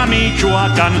tierra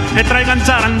Michoacán, que traigan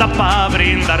charanda pa'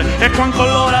 brindar. El Juan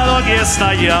Colorado aquí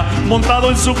está ya, montado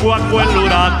en su cuaco el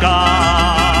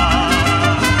huracán.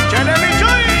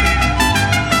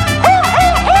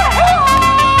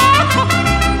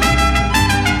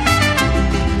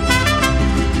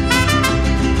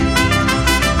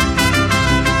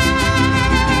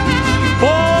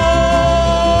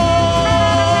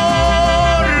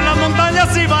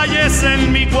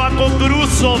 En mi cuaco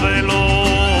cruzo velo.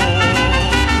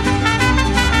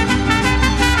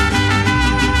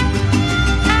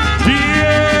 Bien,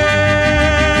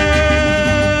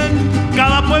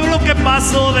 cada pueblo que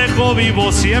paso dejó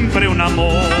vivo siempre un amor.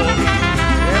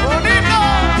 ¡Qué bonito!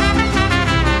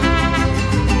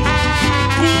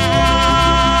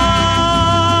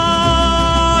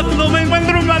 Cuando me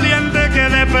encuentro un valiente que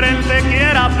de frente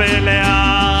quiera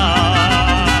pelear,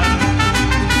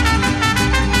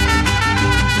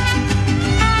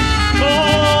 con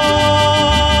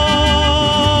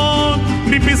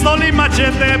mi pistola y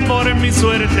machete por mi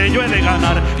suerte yo he de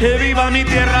ganar. Que viva mi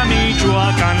tierra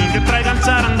Michoacán, que traigan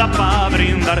charanda pa'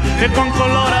 brindar. Que con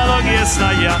Colorado aquí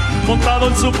está ya, montado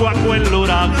en su cuaco el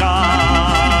huracán.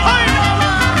 ¡Ay, no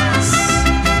más!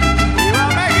 ¡Viva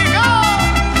México!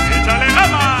 ¡Échale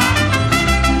gama!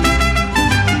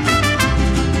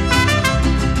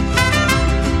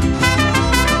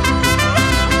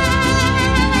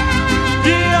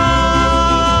 Ya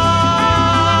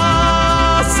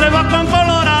se va con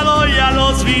Colorado, ya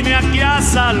los vine aquí a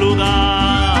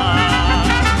saludar.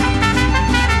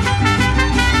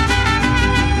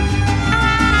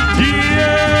 Y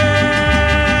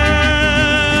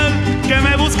el que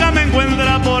me busca me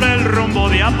encuentra por el rumbo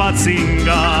de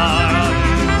Apatzinga.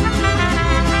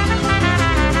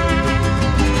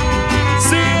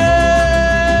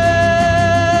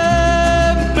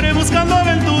 Siempre buscando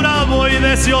aventura voy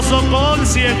deseoso con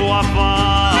ciego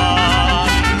afán.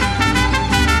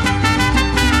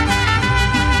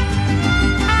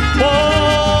 Por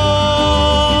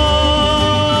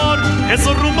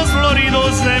esos rumbos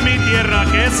floridos de mi tierra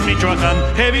que es Michoacán.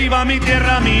 Que viva mi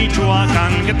tierra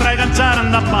Michoacán, que traigan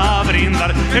charanda pa'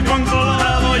 brindar. Que con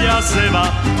Colorado ya se va,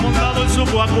 montado en su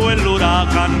cuaco el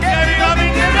huracán. Que viva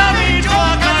mi tierra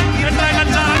Michoacán, que traigan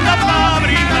charanda pa'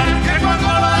 brindar. Que con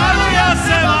Colorado ya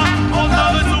se va,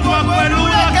 montado en su cuaco el huracán.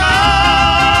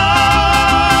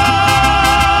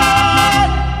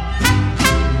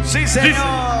 ¡Sí,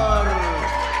 señor!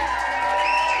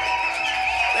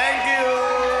 Thank you.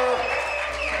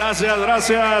 Gracias,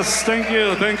 gracias. Thank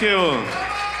you, thank you.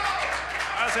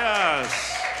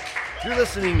 Gracias. You're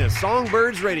listening to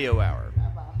Songbirds Radio Hour.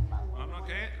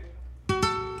 Okay.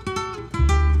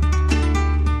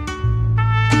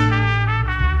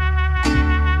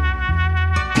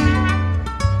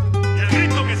 Y el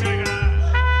grito que se oiga.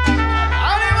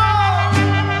 ¡Ánimo!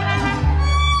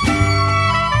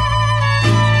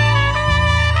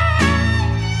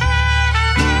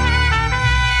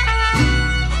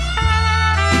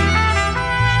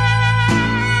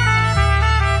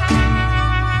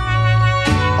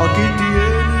 Aquí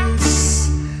tienes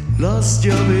las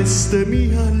llaves de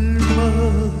mi alma.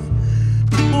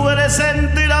 Puedes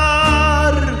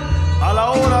entrar a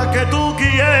la hora que tú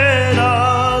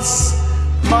quieras,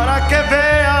 para que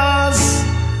veas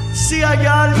si hay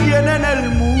alguien en el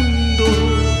mundo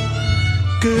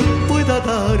que pueda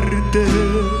darte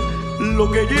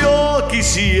lo que yo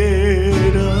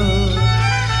quisiera.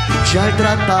 Ya he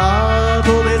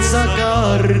tratado de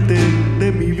sacarte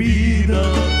de mi vida.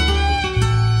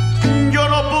 Yo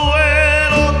no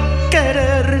puedo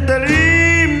quererte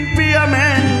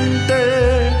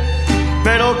limpiamente,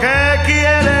 pero ¿qué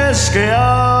quieres que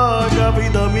haga,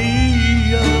 vida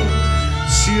mía?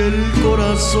 Si el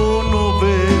corazón no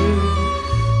ve,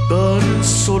 tan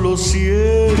solo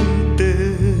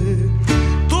siente.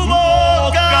 Tu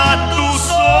boca,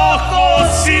 tus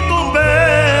ojos y tu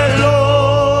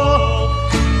pelo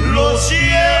los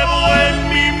llevo en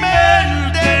mi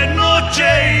mente noche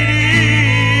y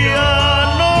día.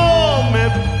 No me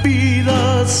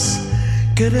pidas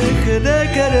que deje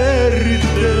de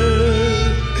quererte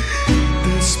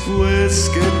después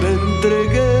que te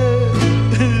entregué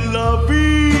la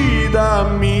vida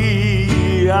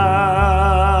mía.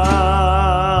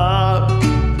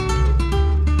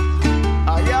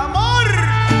 ¡Ay, amor!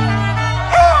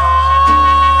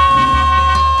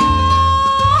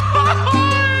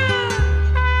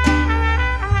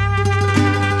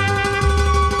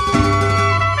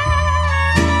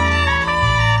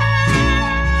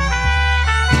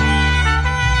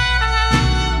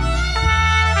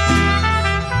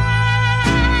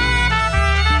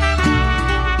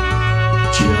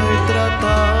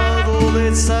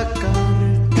 De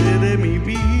sacarte de mi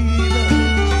vida,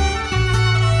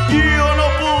 yo no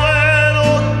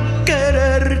puedo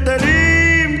quererte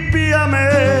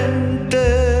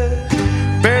limpiamente,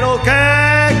 pero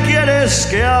 ¿qué quieres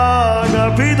que haga,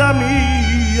 vida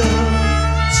mía?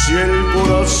 Si el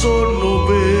corazón no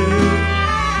ve,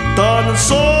 tan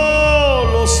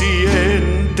solo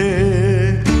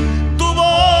siente. Tu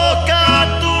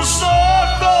boca, tus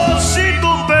ojos y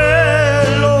tu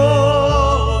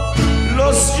pelo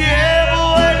los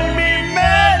llevo en mi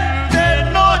mente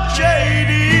noche y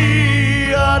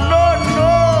día. No,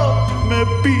 no me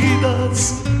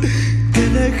pidas que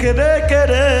deje de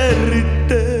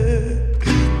quererte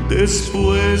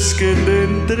después que te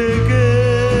entregué.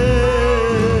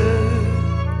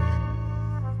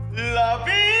 La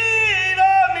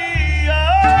vida mía.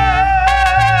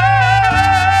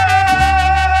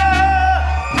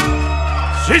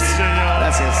 Sí, señor.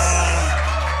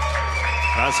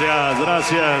 Gracias.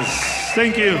 Gracias.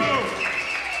 Thank you.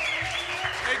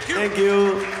 Thank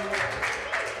you.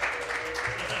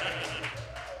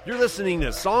 You're listening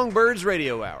to Songbirds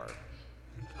Radio Hour.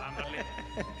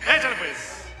 Échale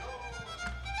pues.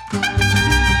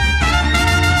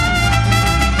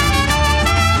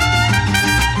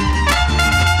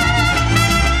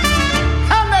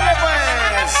 ¡Ándale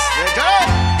pues!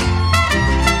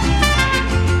 ¡Échale!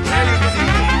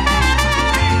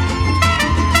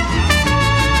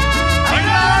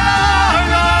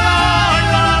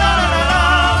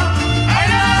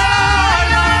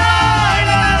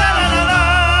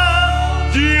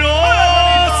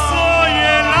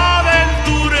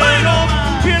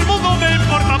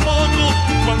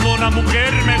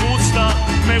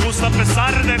 Me gusta a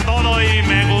pesar de todo y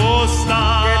me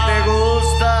gusta. ¿Qué te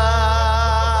gusta?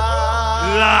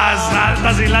 Las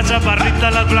altas y las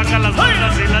chaparritas, las flacas, las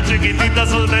gordas y las chiquititas,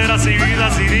 solteras y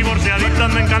vidas y divorciaditas.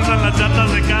 Me encantan las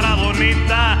chatas de cara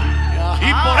bonita.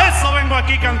 Y por eso vengo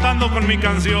aquí cantando con mi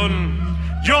canción.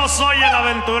 Yo soy el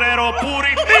aventurero,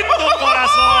 puritito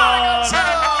corazón.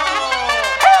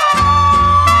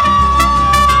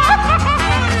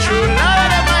 Chulada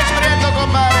de maíz prieto,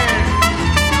 compadre.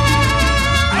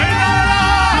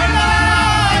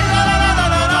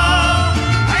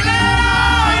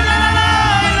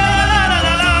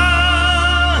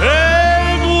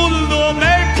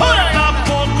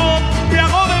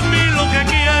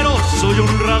 Soy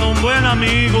honrado, un buen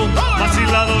amigo,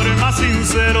 vacilador, el más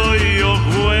sincero y yo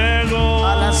juego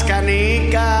A las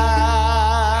canicas.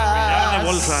 de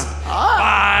bolsa.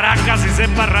 Para casi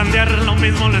sepa randear, lo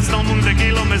mismo les tomo un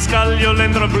tequila, mezcal. Yo le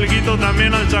entro al pulguito,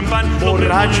 también al champán.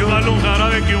 Borracho. Lo mismo un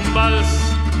jarabe que un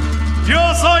vals.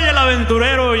 Yo soy el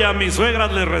aventurero y a mis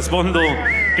suegras les respondo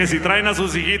que si traen a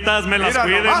sus hijitas me las Mira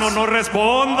cuiden nomás. o no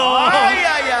respondo. ¡Ay,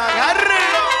 ay,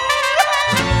 agárrelo!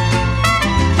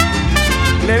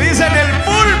 Le dicen el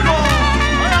pulpo.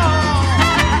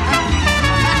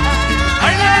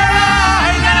 Ay, la, la, la,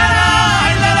 ay, la, la, la,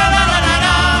 ay, la, la, la, la, la,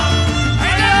 la.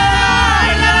 Ay, la,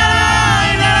 la, la,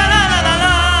 ay, la, la, la, la, la,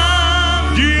 la.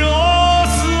 Yo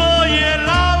soy el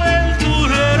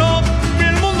aventurero y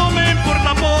el mundo me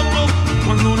importa poco.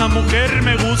 Cuando una mujer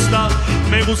me gusta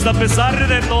a pesar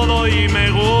de todo y me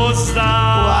gusta.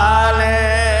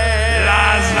 Vale.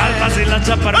 Las altas y las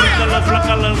chaparritas, las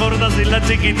flacas, las gordas y las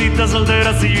chiquititas,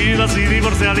 solteras y viudas y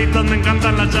divorciaditas. Me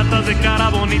encantan las chatas de cara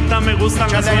bonita, me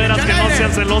gustan las sueras que no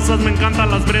sean celosas. Me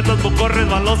encantan las prietas poco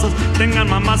resbalosas, tengan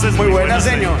mamás es Muy buena,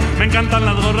 señor. Me encantan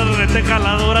las gordas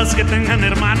retejaladoras que tengan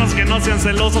hermanos que no sean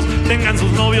celosos, tengan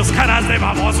sus novios caras de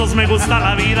babosos. Me gusta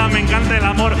la vida, me encanta el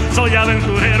amor, soy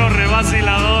aventurero,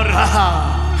 revacilador.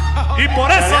 Y por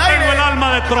eso tengo el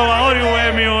alma de trovador y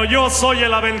bohemio. Yo soy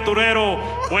el aventurero.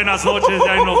 Buenas noches y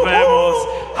ahí nos vemos.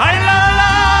 ¡Ay, la, la,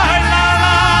 la! ¡Ay, la,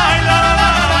 la! ¡Ay, la, la, la,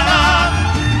 la, la!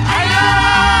 ¡Ay, la, la!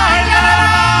 ¡Ay, la, la, la!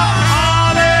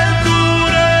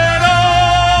 ¡Aventurero!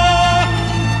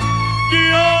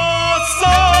 Yo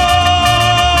soy.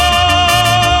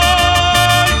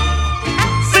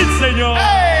 ¡Sí, señor!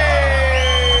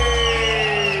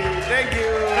 Thank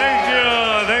you.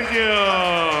 Thank you.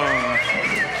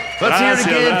 Let's hear it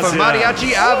again Gracias. from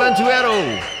Mariachi Aventurero,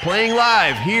 playing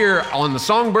live here on the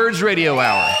Songbirds Radio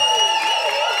Hour.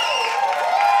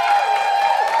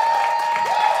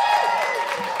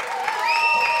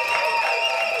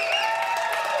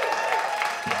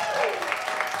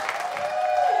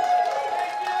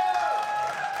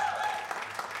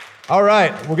 All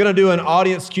right, we're going to do an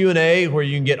audience Q&A where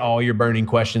you can get all your burning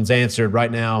questions answered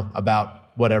right now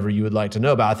about whatever you would like to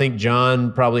know about. I think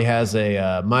John probably has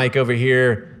a mic over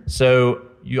here. So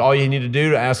all you need to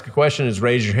do to ask a question is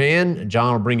raise your hand, and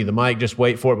John will bring you the mic. Just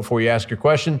wait for it before you ask your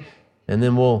question, and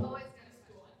then we'll...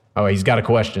 Oh, he's got a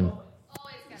question.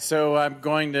 So I'm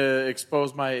going to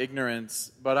expose my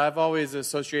ignorance, but I've always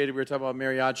associated, we were talking about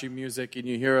mariachi music, and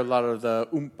you hear a lot of the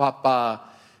papa,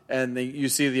 and you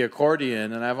see the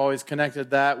accordion, and I've always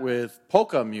connected that with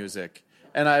polka music.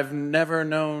 And I've never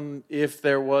known if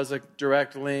there was a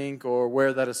direct link or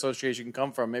where that association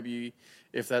come from. Maybe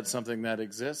if that's something that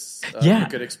exists, you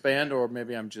could expand, or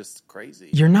maybe I'm just crazy.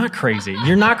 You're not crazy.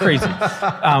 You're not crazy.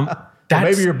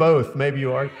 Maybe you're both. Maybe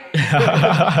you are.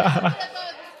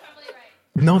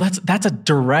 No, that's a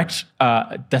direct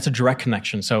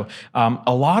connection. So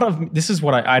a lot of this is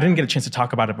what I didn't get a chance to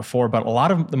talk about it before, but a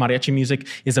lot of the mariachi music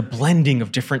is a blending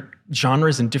of different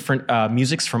genres and different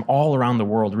musics from all around the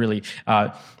world. Really,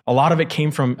 a lot of it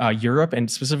came from Europe and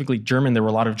specifically German. There were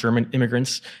a lot of German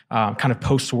immigrants, kind of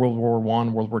post World War I,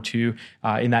 World War II,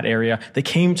 in that area. They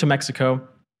came to Mexico.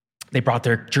 They brought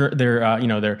their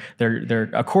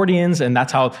accordions, and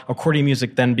that's how accordion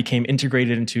music then became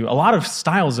integrated into a lot of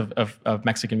styles of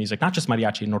Mexican music, not just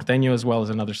mariachi, norteño as well as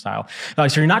another style.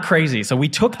 So you're not crazy. So we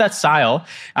took that style,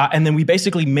 and then we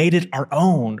basically made it our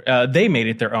own. They made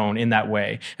it their own in that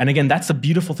way. And again, that's the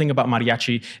beautiful thing about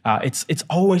mariachi. It's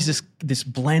always this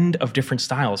blend of different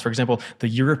styles. For example, the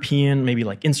European, maybe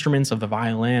like instruments of the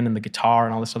violin and the guitar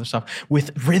and all this other stuff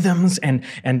with rhythms and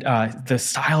the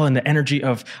style and the energy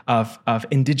of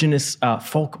indigenous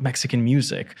folk Mexican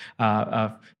music.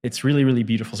 It's really, really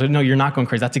beautiful. So no, you're not going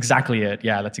crazy. That's exactly it.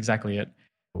 Yeah, that's exactly it.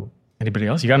 Anybody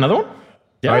else? You got another one?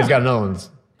 Yeah, he's got another one.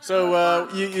 So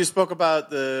you spoke about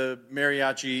the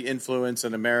mariachi influence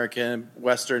in American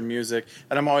Western music,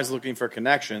 and I'm always looking for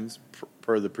connections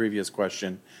per the previous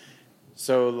question.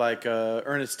 So like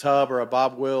Ernest Tubb or a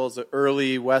Bob Wills,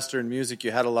 early Western music, you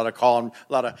had a lot of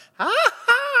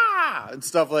and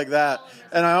stuff like that.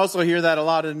 And I also hear that a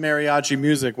lot in mariachi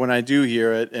music when I do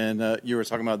hear it. And you were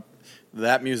talking about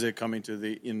that music coming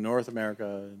to in North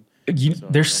America.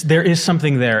 There is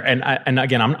something there, and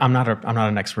again, I'm not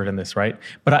an expert in this, right?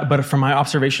 But from my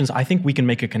observations, I think we can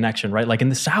make a connection, right? Like in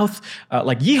the South,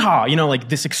 like yeehaw, like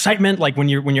this excitement, like when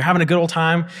you're having a good old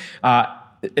time.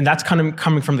 And that's kind of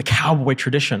coming from the cowboy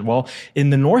tradition. Well, in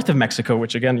the north of Mexico,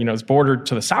 which again, is bordered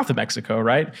to the south of Mexico,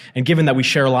 right? And given that we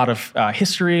share a lot of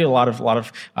history, a lot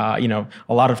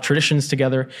of traditions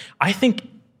together, I think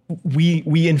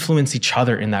we influence each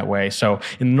other in that way. So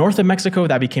in the north of Mexico,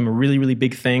 that became a really, really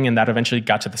big thing, and that eventually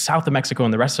got to the south of Mexico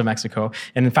and the rest of Mexico.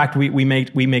 And in fact, we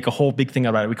make a whole big thing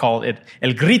about it. We call it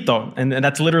El Grito, and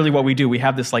that's literally what we do. We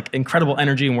have this like incredible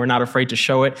energy, and we're not afraid to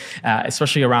show it,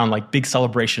 especially around like big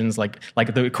celebrations, like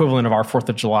the equivalent of our 4th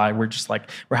of July. We're just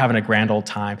like, we're having a grand old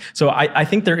time. So I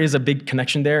think there is a big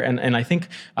connection there, and I think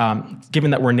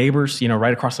given that we're neighbors,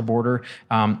 right across the border,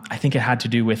 I think it had to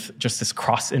do with just this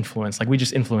cross influence. Like we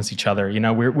just influence each other.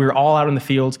 We're all out in the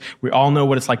fields. We all know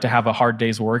what it's like to have a hard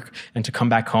day's work and to come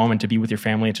back home and to be with your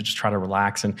family and to just try to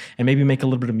relax and maybe make a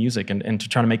little bit of music and to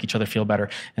try to make each other feel better.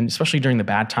 And especially during the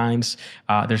bad times,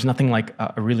 there's nothing like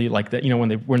really like that.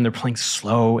 When they're playing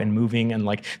slow and moving and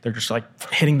like they're just like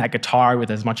hitting that guitar with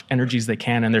as much energy as they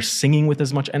can and they're singing with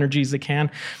as much energy as they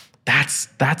can.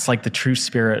 That's like the true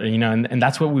spirit, and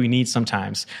that's what we need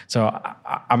sometimes. So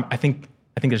I think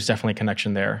there's definitely a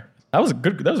connection there. That was a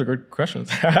good question.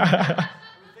 I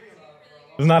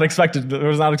was not expecting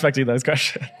that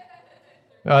question.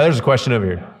 There's a question over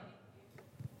here.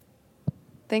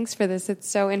 Thanks for this. It's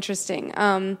so interesting.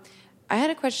 I had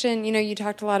a question. You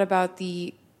talked a lot about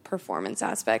the performance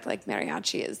aspect, like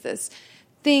mariachi is this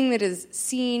thing that is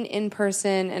seen in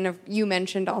person, and you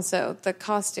mentioned also the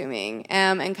costuming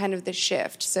and kind of the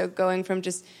shift. So going from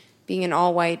just being in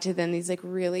all white to then these like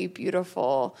really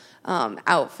beautiful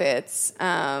outfits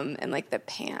and like the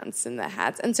pants and the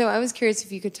hats. And so I was curious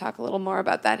if you could talk a little more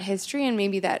about that history and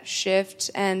maybe that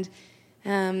shift and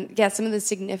some of the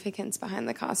significance behind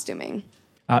the costuming.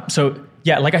 So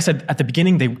yeah, like I said at the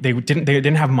beginning, they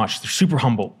didn't have much. They're super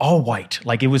humble, all white.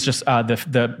 Like it was just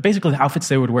basically the outfits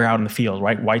they would wear out in the field,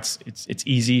 right? White's it's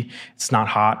easy, it's not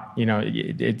hot,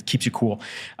 it keeps you cool.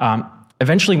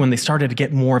 Eventually, when they started to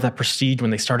get more of that prestige, when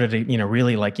they started to,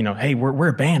 really like, hey, we're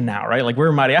a band now, right? Like we're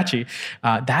a mariachi.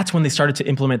 That's when they started to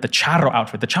implement the charro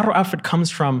outfit. The charro outfit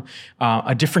comes from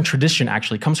a different tradition,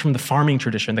 actually. It comes from the farming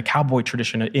tradition, the cowboy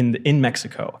tradition in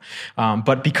Mexico.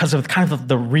 But because of kind of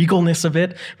the regalness of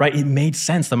it, right, it made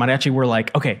sense. The mariachi were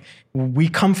like, okay, we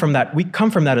come from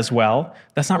that as well.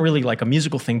 That's not really like a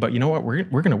musical thing, but you know what? We're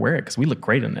going to wear it because we look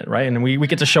great in it, right? And we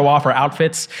get to show off our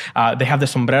outfits. They have the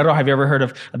sombrero. Have you ever heard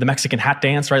of the Mexican hat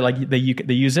dance, right? Like they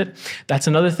use it. That's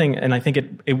another thing, and I think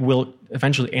it will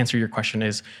eventually answer your question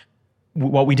is,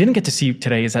 what we didn't get to see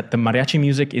today is that the mariachi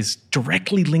music is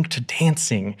directly linked to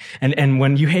dancing. And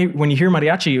when you hear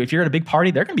mariachi, if you're at a big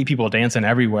party, there are going to be people dancing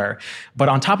everywhere. But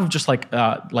on top of just like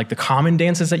the common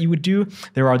dances that you would do,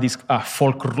 there are these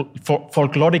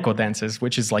folklorico dances,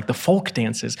 which is like the folk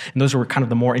dances. And those are kind of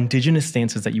the more indigenous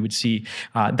dances that you would see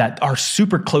that are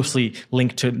super closely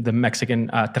linked to the Mexican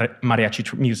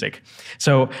mariachi music.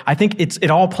 So I think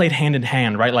it all played hand in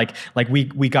hand, right? Like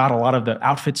we got a lot of the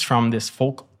outfits from this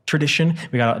folk tradition.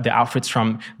 We got the outfits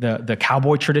from the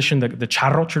cowboy tradition, the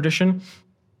charro tradition.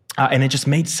 And it just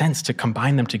made sense to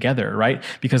combine them together, right?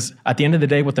 Because at the end of the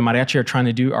day, what the mariachi are trying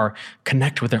to do are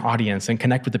connect with their audience and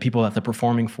connect with the people that they're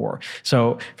performing for.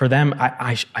 So for them,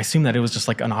 I assume that it was just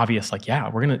like an obvious, like,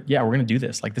 we're gonna do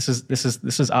this. Like this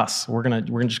is us.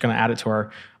 We're just gonna add it to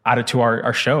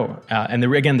our show. And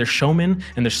they're showmen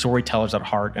and they're storytellers at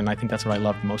heart. And I think that's what I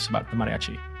love the most about the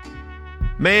mariachi.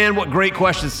 Man, what great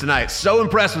questions tonight. So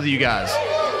impressed with you guys.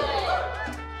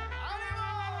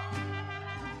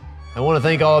 I want to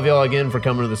thank all of y'all again for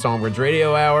coming to the Songbirds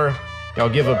Radio Hour. Y'all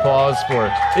give applause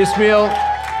for Ismael.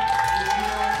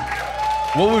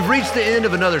 Well, we've reached the end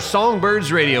of another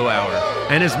Songbirds Radio Hour.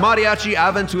 And as Mariachi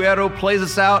Aventurero plays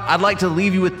us out, I'd like to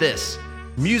leave you with this.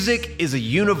 Music is a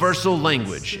universal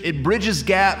language. It bridges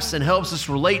gaps and helps us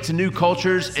relate to new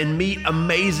cultures and meet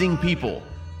amazing people.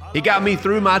 It got me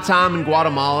through my time in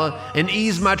Guatemala and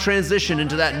eased my transition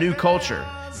into that new culture.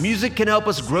 Music can help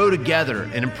us grow together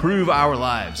and improve our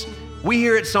lives. We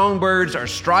here at Songbirds are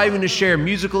striving to share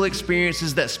musical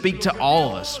experiences that speak to all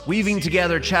of us, weaving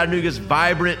together Chattanooga's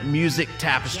vibrant music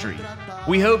tapestry.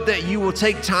 We hope that you will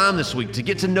take time this week to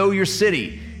get to know your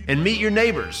city and meet your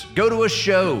neighbors. Go to a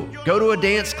show, go to a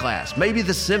dance class, maybe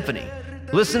the symphony.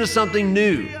 Listen to something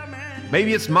new.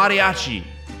 Maybe it's mariachi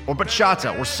or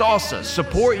bachata or salsa.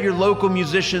 Support your local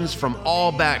musicians from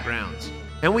all backgrounds.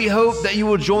 And we hope that you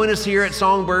will join us here at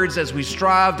Songbirds as we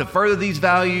strive to further these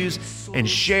values and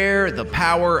share the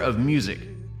power of music.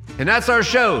 And that's our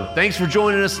show. Thanks for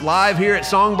joining us live here at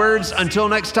Songbirds. Until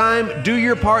next time, do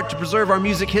your part to preserve our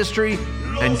music history,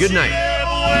 and good night.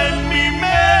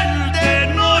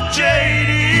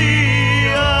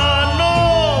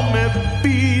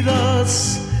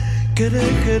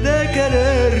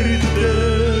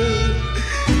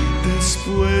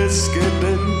 Después que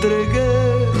te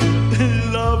entregué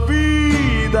la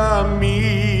vida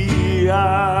mía.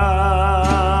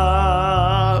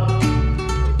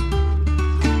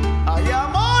 ¡Ay,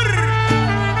 amor!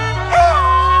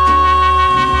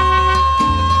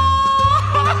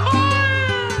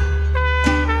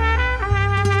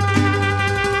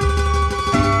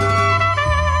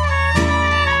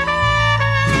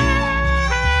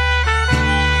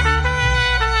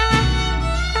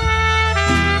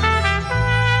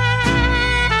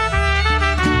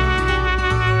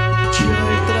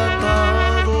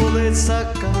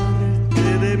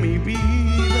 Sacarte de mi vida.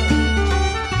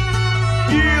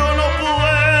 Yo no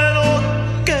puedo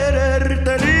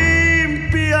quererte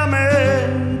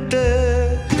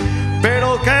limpiamente,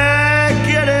 pero ¿qué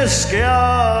quieres que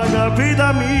haga,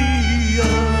 vida mía?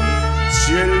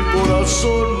 Si el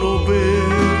corazón no ve,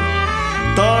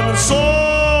 tan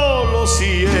solo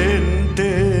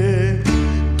siente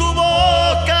tu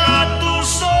boca,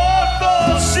 tus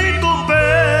ojos y tu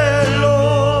pelo.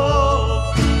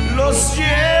 Los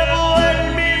llevo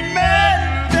en mi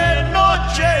mente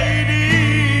noche y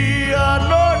día.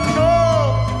 No,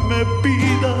 no me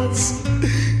pidas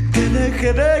que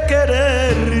deje de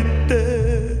quererte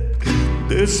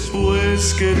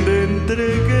después que te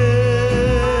entregué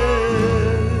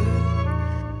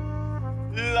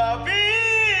la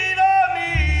vida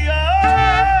mía.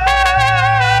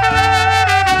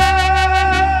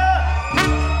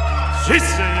 Sí,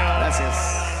 señor. Gracias.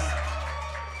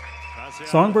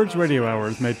 Songbirds Radio Hour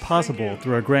is made possible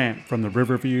through a grant from the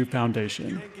Riverview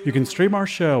Foundation. You can stream our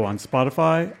show on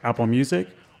Spotify, Apple Music,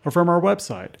 or from our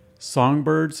website,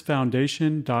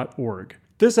 songbirdsfoundation.org.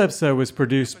 This episode was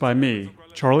produced by me,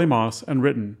 Charlie Moss, and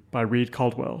written by Reed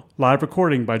Caldwell. Live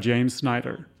recording by James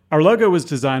Snyder. Our logo was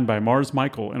designed by Mars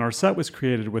Michael, and our set was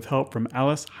created with help from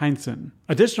Alice Heinsohn.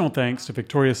 Additional thanks to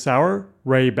Victoria Sauer,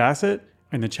 Ray Bassett,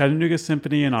 and the Chattanooga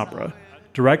Symphony and Opera.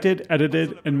 Directed,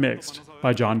 edited, and mixed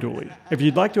by John Dooley. If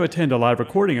you'd like to attend a live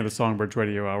recording of the Songbirds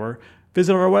Radio Hour,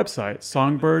 visit our website,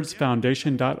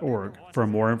 songbirdsfoundation.org, for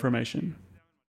more information.